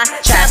getting by.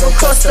 Travel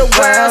across the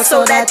world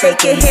so that they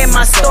can hear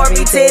my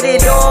story. Did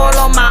it all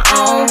on my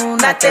own,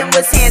 nothing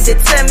was handed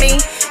to me.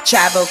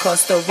 Travel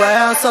across the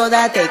world so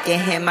that they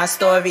can hear my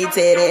story.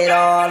 Did it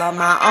all on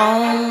my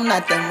own,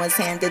 nothing was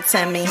handed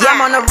to me. Yeah.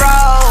 I'm on the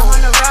road,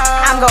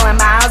 I'm going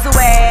miles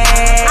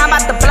away. I'm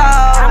about to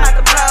blow,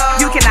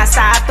 you cannot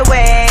stop the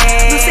way.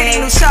 New city,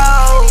 new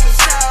show.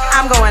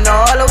 I'm going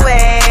all the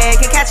way.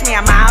 Can catch me,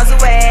 I'm miles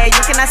away.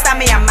 You cannot stop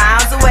me, I'm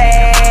miles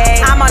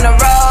away. I'm on the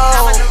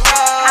road.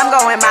 I'm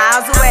going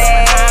miles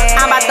away.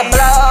 I'm about to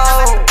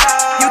blow.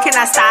 You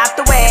cannot stop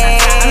the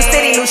way. New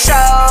city, new show.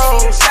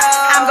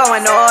 I'm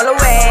going all the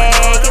way.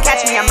 Can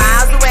catch me, I'm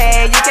miles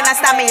away. You cannot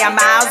stop me, I'm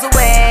miles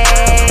away.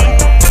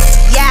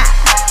 Yeah.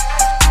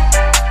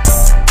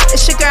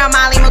 It's your girl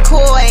Molly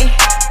McCoy.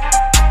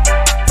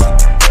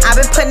 I've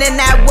been putting in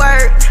that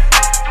work.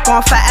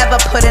 Gonna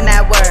forever put in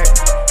that work.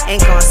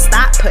 Ain't gonna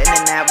stop putting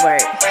in that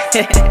work.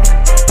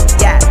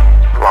 Yeah.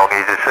 Long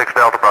Easy 6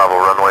 Delta Bravo,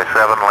 runway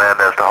 7, land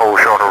as to hold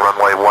short of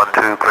runway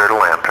 12, clear to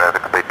land.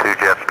 Traffic will be 2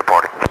 jets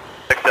departing.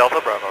 6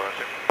 Delta Bravo,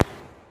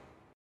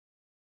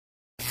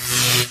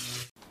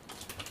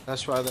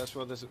 That's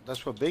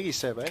what Biggie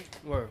said, right?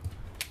 Word.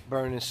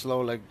 Burning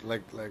slow like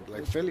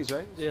Phillies,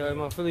 right? Yeah, like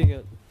my Philly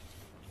get.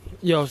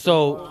 Yo,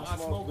 so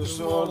the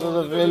slower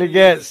the Philly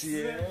gets.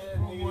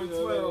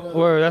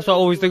 Word. That's what I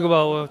always think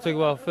about when I think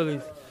about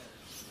Phillies.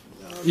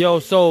 Yo,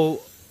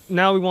 so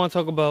now we want to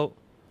talk about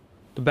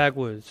the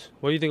backwoods.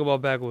 What do you think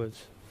about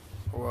backwoods?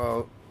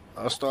 Well,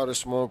 I started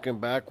smoking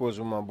backwoods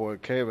with my boy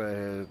K right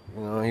here.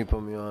 You know, he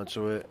put me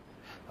onto it.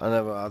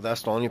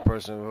 That's the only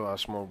person who I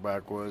smoke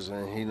backwoods,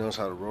 and he knows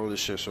how to roll this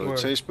shit. So It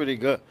tastes pretty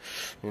good,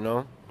 you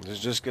know. It's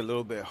just get a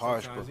little bit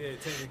harsh, but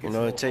you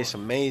know, it tastes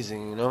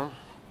amazing, you know.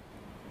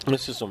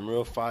 This is some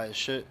real fire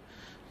shit.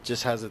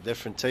 Just has a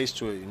different taste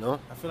to it, you know.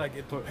 I feel like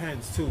it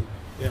depends too.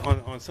 Yeah,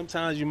 on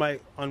sometimes you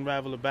might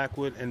unravel a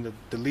backwood and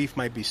the leaf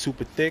might be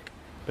super thick,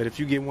 but if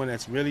you get one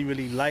that's really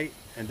really light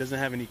and doesn't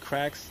have any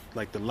cracks,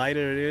 like the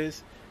lighter it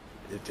is,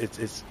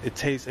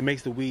 it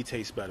makes the weed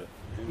taste better.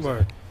 You know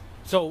Right.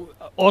 So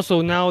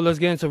also now let's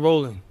get into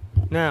rolling.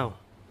 Now,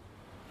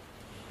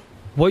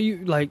 what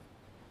you like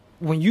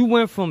when you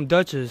went from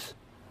Dutchess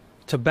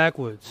to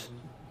backwoods?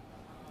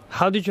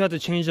 How did you have to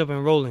change up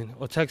in rolling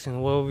or texting,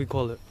 whatever we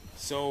call it?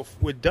 So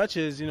with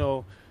Dutchess, you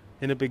know,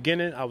 in the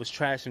beginning, I was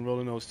trashing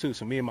rolling those too.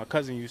 So me and my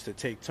cousin used to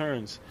take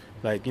turns.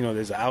 Like, you know,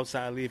 there's an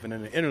outside leaf and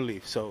then an inner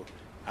leaf. So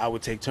I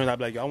would take turns. I'd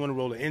be like, I want to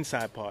roll the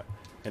inside part.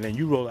 And then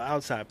you roll the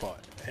outside part.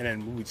 And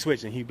then we'd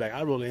switch. And he'd be like,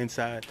 I roll the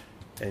inside.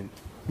 And,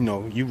 you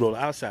know, you roll the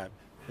outside.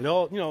 And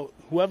all, you know,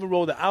 whoever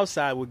rolled the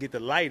outside would get the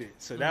lighted.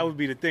 So that would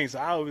be the thing. So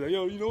I would be like,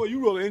 yo, you know what?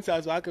 You roll the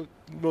inside so I could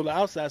roll the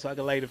outside so I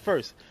could light it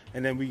first.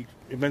 And then we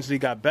eventually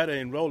got better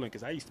in rolling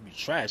because I used to be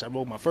trash. I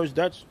rolled my first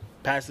Dutch,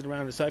 passed it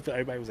around the cypher.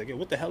 Everybody was like, yo,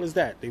 what the hell is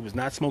that? They was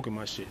not smoking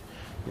my shit.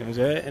 You know what I'm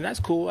saying? And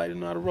that's cool. I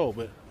didn't know how to roll.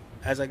 But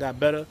as I got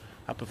better,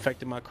 I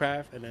perfected my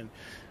craft. And then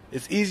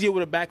it's easier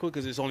with a backwood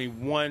because it's only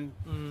one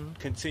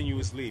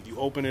continuous leaf. You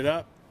open it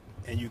up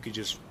and you could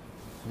just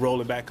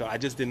roll it back up. I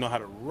just didn't know how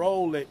to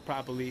roll it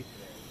properly.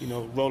 You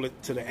know, roll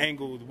it to the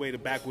angle the way the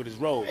backwood is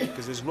rolled.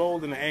 Because it's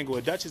rolled in an angle.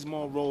 A Dutch is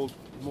more rolled,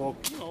 more,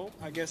 you know,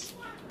 I guess,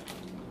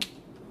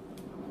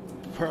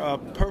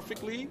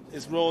 perfectly.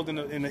 It's rolled in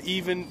an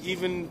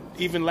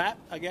even lap,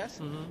 I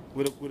guess.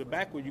 With a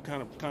backwood, you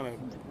kind of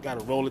got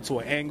to roll it to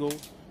an angle.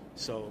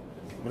 So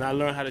when I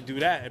learned how to do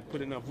that and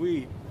put enough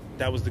weed,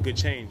 that was the good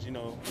change, you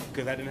know,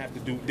 because I didn't have to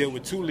deal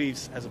with 2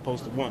 leaves as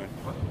opposed to 1.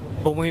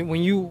 But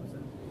when you,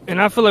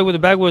 and I feel like with the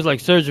backwood it's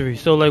like surgery.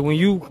 So like when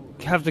you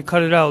have to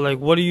cut it out, like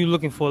what are you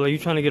looking for? Like you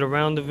trying to get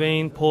around the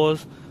vein,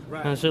 pause,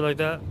 and shit like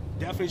that?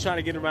 Definitely trying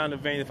to get around the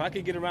vein. If I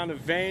could get around the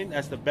vein,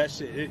 that's the best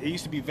shit. It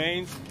used to be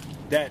veins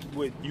that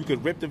you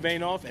could rip the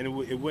vein off and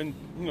it wouldn't,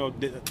 you know,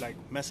 like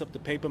mess up the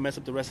paper, mess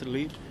up the rest of the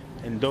leaf.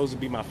 And those would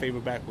be my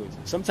favorite backwoods.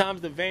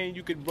 Sometimes the vein,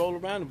 you could roll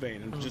around the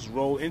vein and just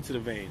roll into the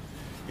vein,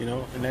 you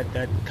know, and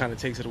that kind of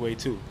takes it away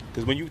too.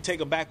 Because when you take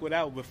a backward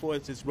out before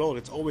it's just rolled,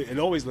 it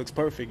always looks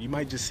perfect. You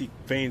might just see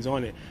veins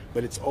on it,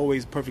 but it's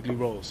always perfectly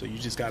rolled. So you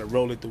just got to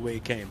roll it the way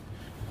it came.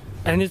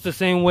 And it's the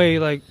same way,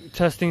 like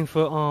testing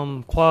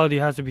for quality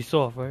has to be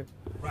soft, right?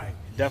 Right.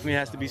 It definitely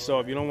has to be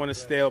soft. You don't want to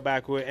stale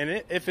backward.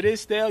 And if it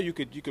is stale, you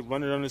could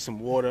run it under some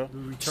water,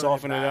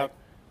 soften it up.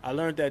 I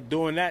learned that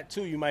doing that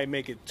too, you might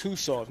make it too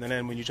soft, and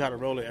then when you try to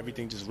roll it,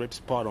 everything just rips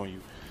apart on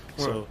you.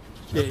 So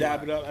just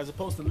dab it up. As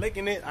opposed to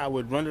licking it, I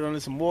would run it under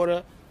some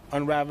water,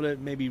 unravel it,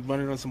 maybe run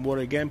it on some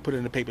water again, put it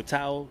in a paper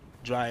towel,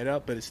 dry it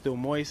up, but it's still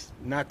moist,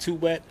 not too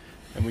wet.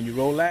 And when you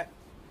roll that,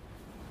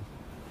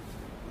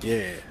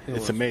 yeah,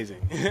 it's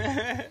amazing.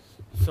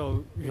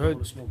 So you heard.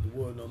 Don't smoke the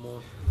wood no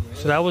more.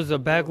 So that was the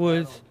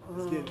backwoods.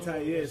 It's getting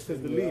tight, yeah, it's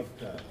because the leaf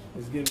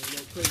is getting a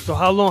little crazy. So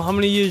how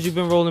many years you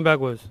been rolling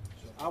backwoods?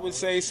 I would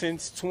say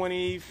since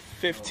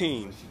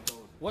 2015.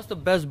 What's the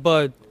best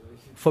bud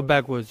for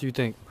backwoods, you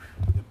think?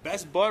 The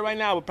best bud right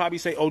now, I would probably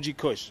say OG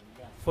Kush.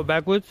 For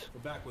backwoods? For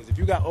backwoods. If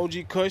you got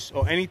OG Kush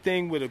or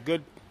anything with a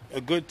good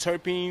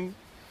terpene,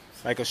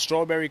 like a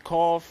strawberry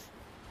cough,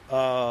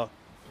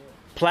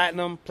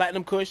 platinum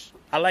Kush.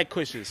 I like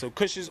Kushes, so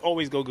Kushes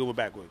always go good with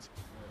backwoods.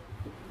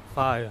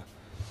 Fire.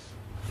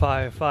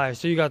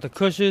 So you got the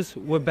Kushes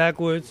with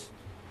backwoods.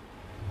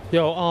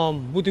 Yo,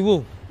 Wooty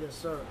Woo. Yes,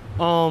 sir.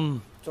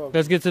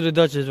 Let's get to the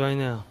Dutchess right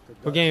now.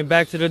 We're getting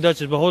back to the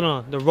Dutchess, but hold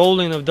on. The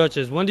rolling of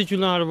Dutchess. When did you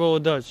learn how to roll a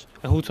Dutch,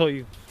 and who taught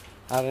you?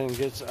 I didn't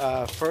get.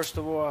 First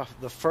of all,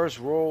 the first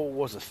roll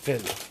was a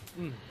Philly,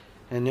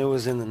 and it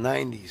was in the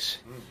 '90s,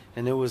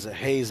 and it was a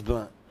Haze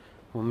blunt.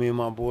 With me and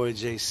my boy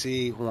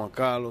JC, Juan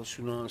Carlos,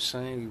 you know what I'm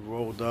saying? We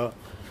rolled up,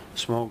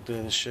 smoked it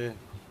and shit.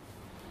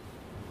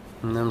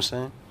 You know what I'm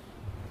saying?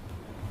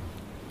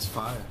 It's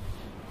fire.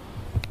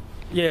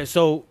 Yeah.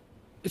 So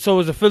it's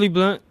a Philly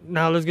blunt.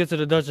 Now let's get to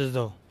the Dutchess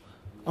though.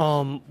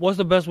 What's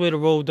the best way to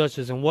roll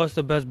Dutchess, and what's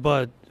the best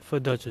bud for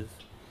Dutchess?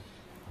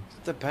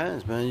 It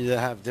depends, man. You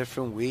have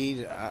different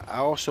weed. I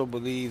also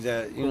believe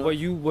that you know what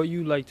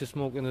you like to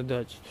smoke in the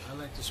Dutch. I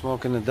like to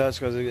smoke in the Dutch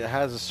because it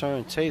has a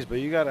certain taste, but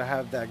you gotta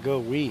have that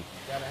good weed.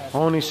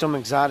 Only some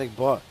exotic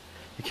bud.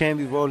 You can't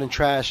be rolling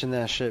trash in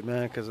that shit,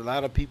 man. Because a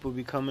lot of people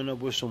be coming up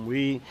with some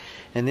weed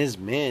and there's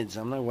mids.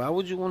 I'm like, why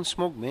would you want to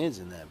smoke mids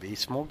in that? B,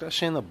 smoke that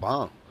shit in the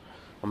bomb,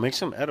 or make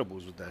some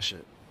edibles with that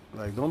shit.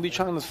 Like, don't be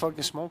trying to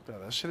fucking smoke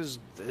that. That shit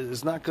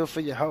is not good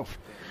for your health.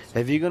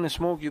 If you're going to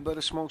smoke, you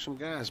better smoke some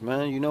gas,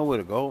 man. You know where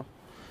to go.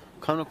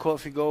 Come to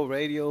Coffee Go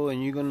Radio,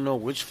 and you're going to know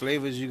which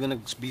flavors you're going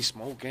to be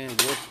smoking,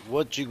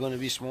 what you're going to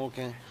be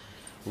smoking,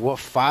 what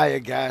fire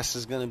gas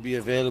is going to be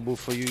available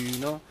for you, you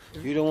know?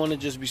 You don't want to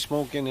just be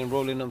smoking and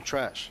rolling them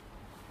trash.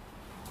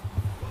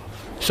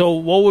 So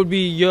what would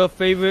be your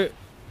favorite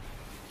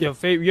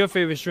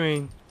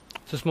strain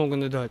to smoke in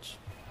the Dutch?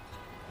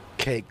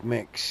 Cake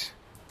mix.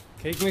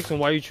 Cake mix, and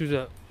why you choose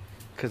that?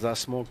 Because I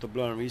smoked the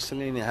blunt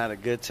recently and it had a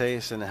good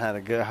taste and it had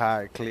a good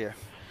high clear.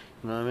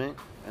 You know what I mean?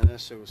 And that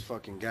shit was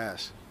fucking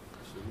gas.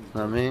 You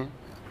know what I mean?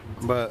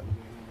 But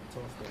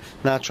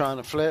not trying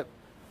to flip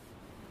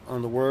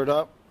on the word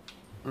up.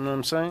 You know what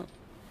I'm saying?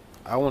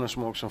 I want to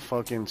smoke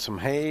some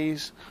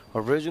haze,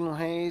 original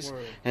haze,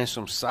 and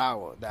some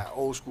sour, that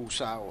old school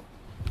sour.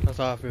 That's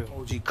how I feel.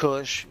 OG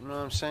Kush, you know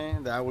what I'm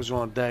saying? That was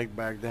on deck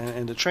back then.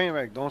 And the train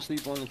wreck, don't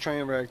sleep on the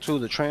train wreck too.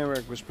 The train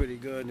wreck was pretty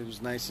good and it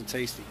was nice and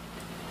tasty.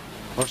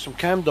 Or some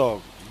Chem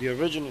Dog, the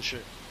original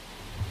shit.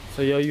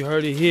 So yo, you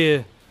heard it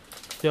here.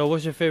 Yo,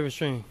 what's your favorite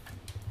strain?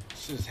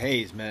 It's just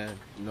haze, man.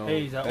 You know,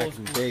 haze, that back old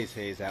in the school. days,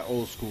 haze, that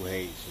old school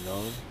haze, you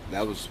know?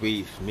 That was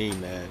sweet for me,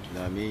 man. You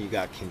know what I mean? You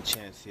got King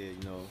Chance here,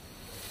 you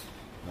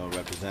know,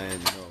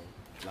 representing,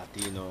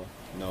 Latino,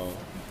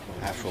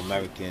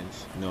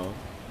 Afro-Americans,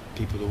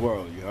 people of the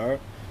world, you heard?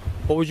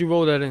 What would you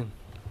roll that in?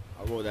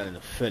 I rolled that in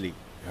a Philly.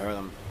 You heard?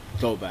 I'm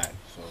throwback,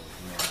 so I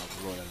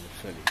would roll that in a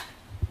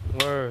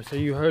Philly. Word. So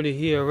you heard it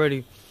here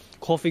already.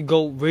 Coffee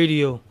Goat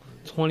Radio,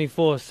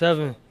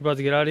 24/7. You about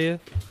to get out of here?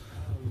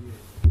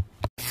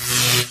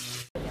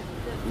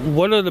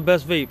 What are the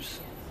best vapes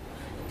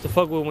to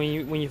fuck with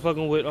when you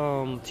fucking with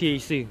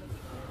THC?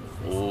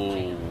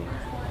 Oh,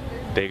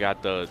 they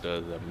got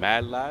the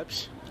Mad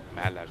Labs.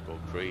 Mad Labs go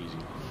crazy.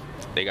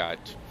 They got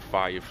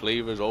fire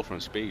flavors, all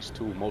from space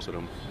too, most of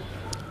them.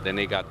 Then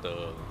they got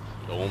the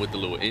one with the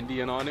little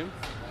Indian on him,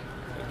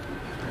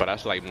 but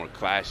that's like more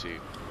classic.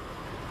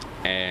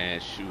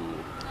 And shoot,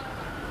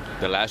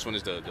 the last one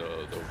is the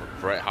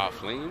Red Hot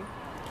Flame,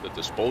 the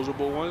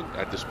disposable one.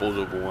 That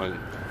disposable one.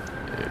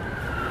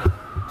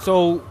 Yeah.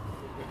 So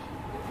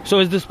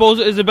is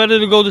it better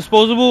to go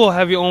disposable or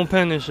have your own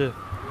pen and shit?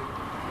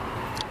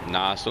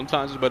 Nah,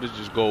 sometimes it's better to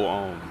just go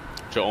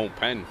with your own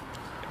pen,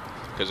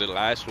 because it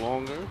lasts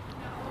longer.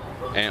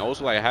 And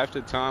also, like, half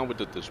the time with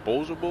the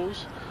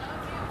disposables,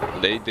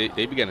 they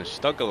be getting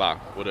stuck a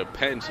lot. With a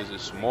pen, since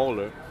it's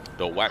smaller,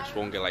 the wax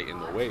won't get like in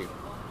the way.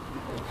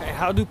 Hey,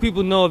 how do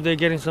people know if they're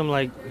getting some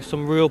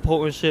real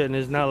potent shit and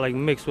it's not like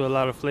mixed with a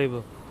lot of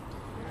flavor?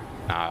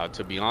 Nah,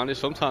 to be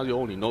honest, sometimes you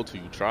only know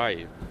till you try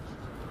it.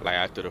 Like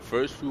after the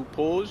first few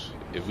pulls,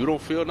 if you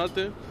don't feel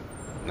nothing,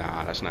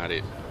 nah, that's not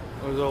it.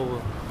 It's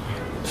over.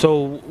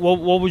 So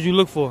what would you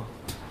look for?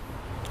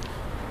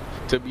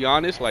 To be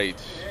honest, like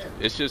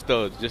it's just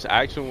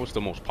Action was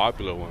the most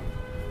popular one.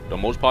 The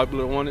most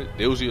popular one,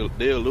 they're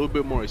a little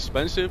bit more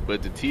expensive,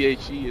 but the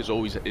THC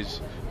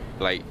is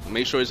like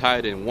make sure it's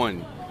higher than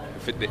 1.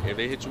 If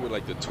they hit you with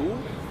like the 2,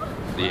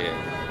 yeah.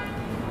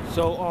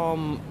 So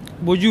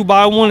would you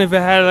buy one if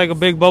it had like a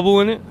big bubble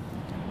in it?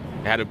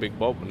 It had a big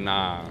bubble?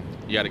 Nah,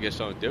 you gotta get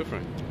something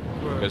different.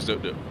 Because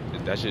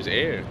that's just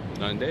air,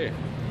 nothing there.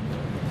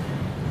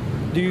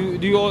 Do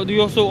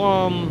you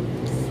also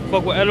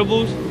fuck with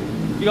edibles?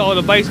 You got all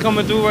the bikes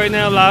coming through right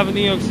now live in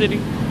New York City.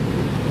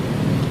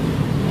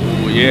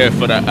 Oh yeah,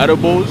 for the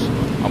edibles,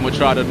 I'm gonna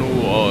try the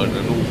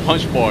new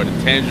punch bar, the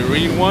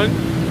tangerine one.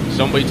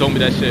 Somebody told me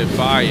that shit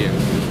fire.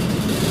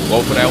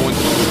 Go for that one too.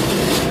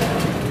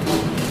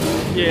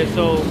 Yeah,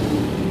 so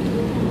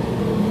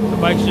the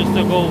bikes just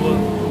took over.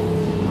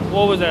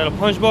 What was that? A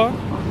punch bar?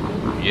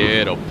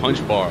 Yeah, the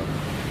punch bar.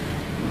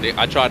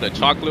 I tried the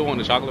chocolate one.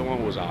 The chocolate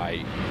one was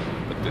alright,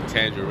 but the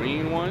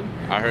tangerine one,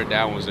 I heard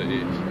that one's a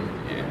hit.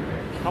 Yeah.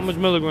 How much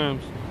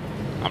milligrams?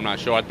 I'm not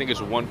sure. I think it's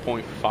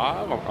 1.5.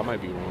 I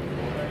might be wrong.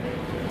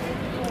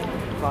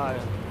 Fire.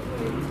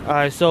 All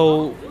right.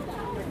 So,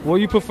 what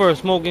you prefer,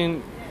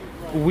 smoking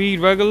weed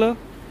regular,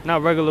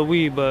 not regular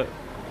weed, but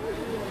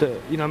you know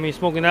what I mean,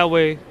 smoking that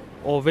way,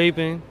 or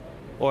vaping,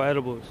 or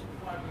edibles?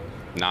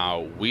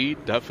 Now,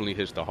 weed definitely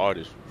hits the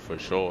hardest for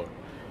sure.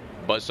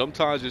 But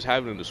sometimes just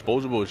having a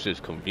disposable is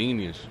just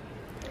convenience.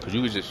 Cause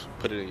you can just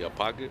put it in your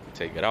pocket,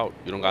 take it out.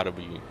 You don't gotta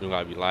be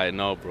lighting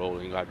up, bro.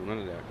 You ain't gotta do none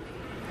of that.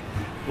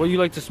 What you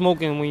like to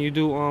smoke in when you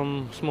do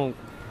smoke?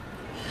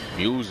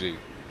 Music.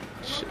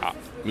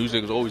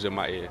 Music is always in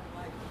my ear.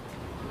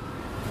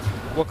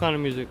 What kind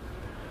of music?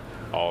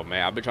 Oh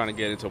man, I've been trying to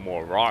get into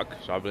more rock,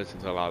 so I've been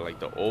listening to a lot of like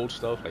the old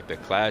stuff, like the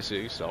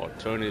classics, the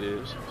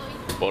alternatives,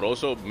 but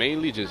also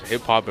mainly just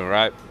hip hop and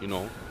rap. You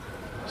know,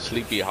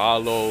 Sleepy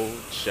Hollow,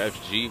 Chef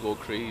G go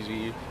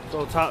crazy.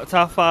 So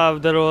top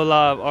 5 dead or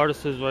alive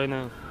artists right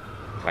now.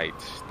 Like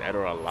dead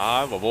or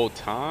alive of all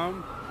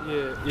time?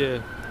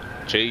 Yeah.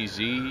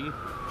 Jay-Z,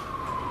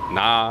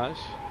 Nas,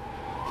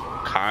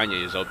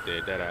 Kanye is up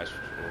there, dead ass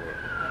for sure.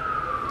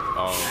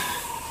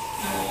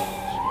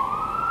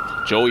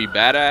 Joey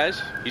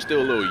Badass, he's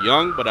still a little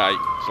young, but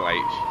it's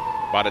like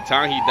by the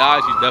time he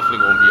dies, he's definitely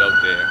gonna be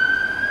up there.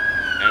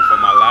 And for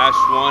my last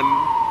one,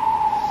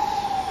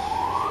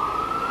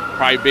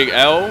 probably Big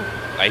L.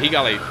 Like he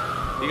got like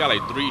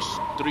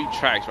three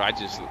tracks where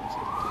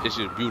it's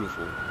just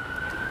beautiful,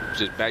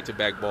 just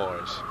back-to-back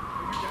bars.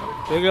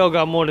 Big L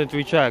got more than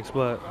 3 tracks,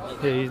 but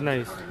yeah, he's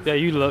nice. Yeah,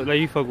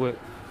 you fuck with.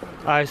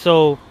 All right,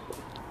 so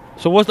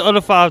what's the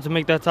other 5 to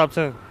make that top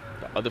 10?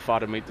 The other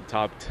 5 to make the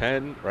top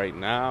 10 right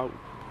now,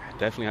 I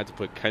definitely have to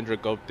put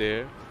Kendrick up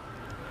there.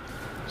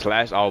 His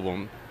last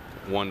album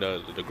won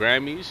the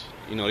Grammys.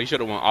 You know, he should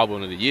have won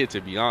Album of the Year,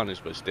 to be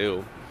honest, but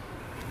still.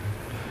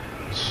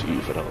 See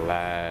for the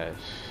last.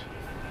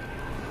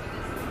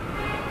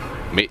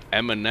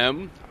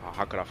 Eminem.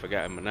 How could I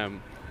forget Eminem?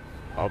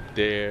 Up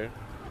there.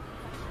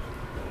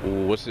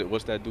 Ooh, what's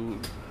that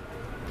dude?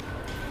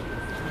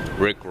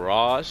 Rick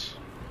Ross.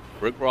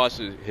 Rick Ross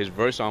is his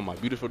verse on My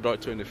Beautiful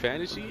Dark Twisted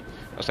Fantasy.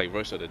 That's like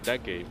verse of the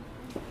decade.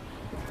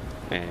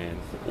 And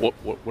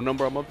what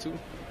number I'm up to?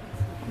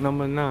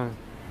 Number 9.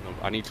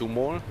 I need 2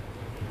 more.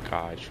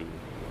 God, shoot.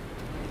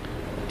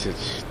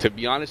 To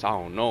be honest, I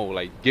don't know.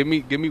 Like, give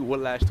me what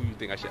last 2 you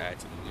think I should add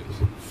to the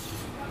list.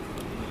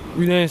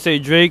 You didn't say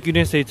Drake. You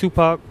didn't say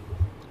Tupac.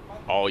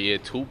 Oh yeah,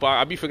 Tupac.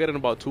 I be forgetting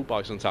about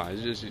Tupac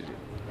sometimes. It's just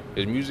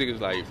his music is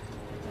like,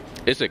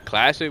 it's a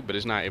classic, but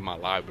it's not in my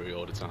library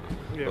all the time.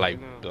 Yeah, like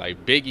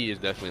Biggie is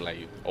definitely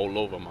like all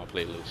over my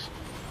playlist.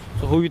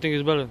 So who you think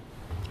is better?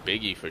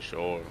 Biggie for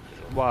sure.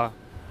 Why?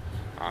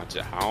 I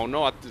don't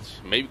know.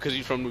 Maybe because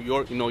he's from New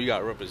York. You know, you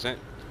gotta represent.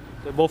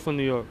 They're both from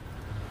New York.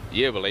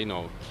 Yeah, but you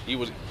know, he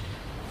was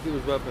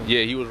repping.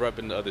 Yeah, he was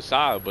repping the other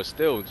side, but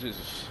still,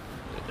 just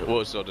it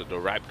was sort of the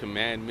Rap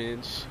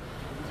Commandments,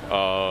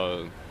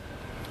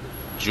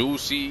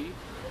 Juicy.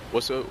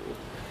 What's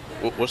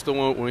the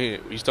one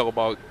when he's talking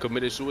about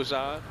committed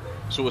suicidal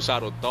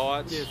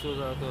thoughts? Yeah,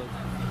 suicidal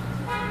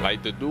thoughts.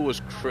 Like the dude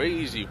was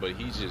crazy, but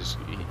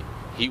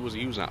he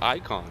was an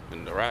icon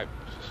in the rap.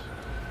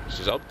 It's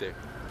just up there.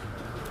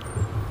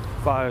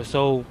 Fire.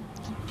 So,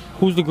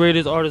 who's the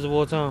greatest artist of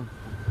all time?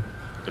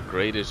 The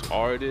greatest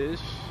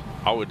artist,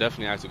 I would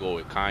definitely have to go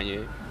with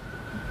Kanye.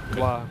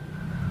 Why?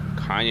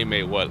 Kanye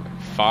made what,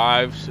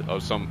 5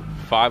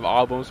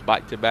 albums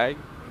back to back.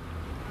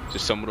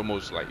 Just some of the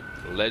most like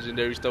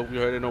legendary stuff we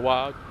heard in a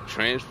while.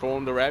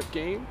 Transformed the rap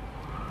game.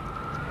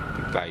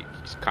 Like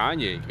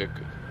Kanye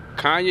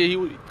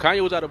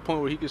was at a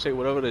point where he could say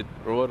whatever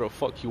the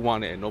fuck he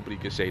wanted and nobody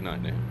could say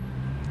nothing.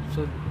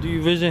 So do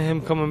you vision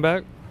him coming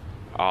back?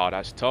 Oh,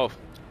 that's tough.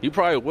 He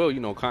probably will. You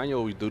know, Kanye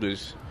always do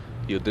this.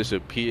 He'll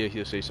disappear.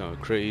 He'll say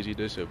something crazy.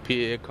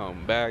 Disappear.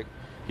 Come back.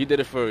 He did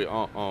it for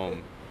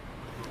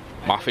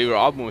my favorite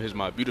album is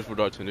My Beautiful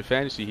Dark Twisted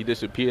Fantasy. He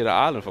disappeared the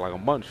island for like a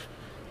month.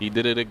 He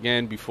did it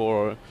again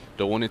before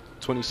the one in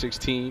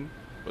 2016.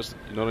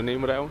 You know the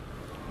name of that one?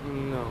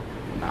 No.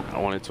 Nah, the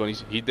one in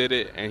 20. He did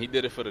it, and he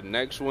did it for the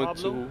next one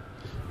too.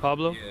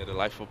 Pablo? Yeah, The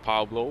Life of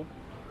Pablo.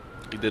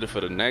 He did it for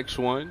the next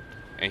one,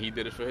 and he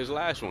did it for his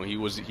last one.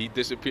 He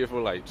disappeared for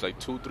like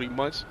 2-3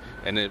 months,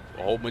 and then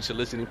a whole bunch of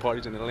listening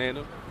parties in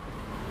Atlanta.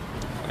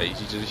 Like,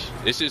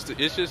 it's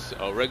just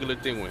a regular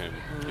thing with him.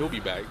 He'll be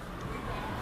back.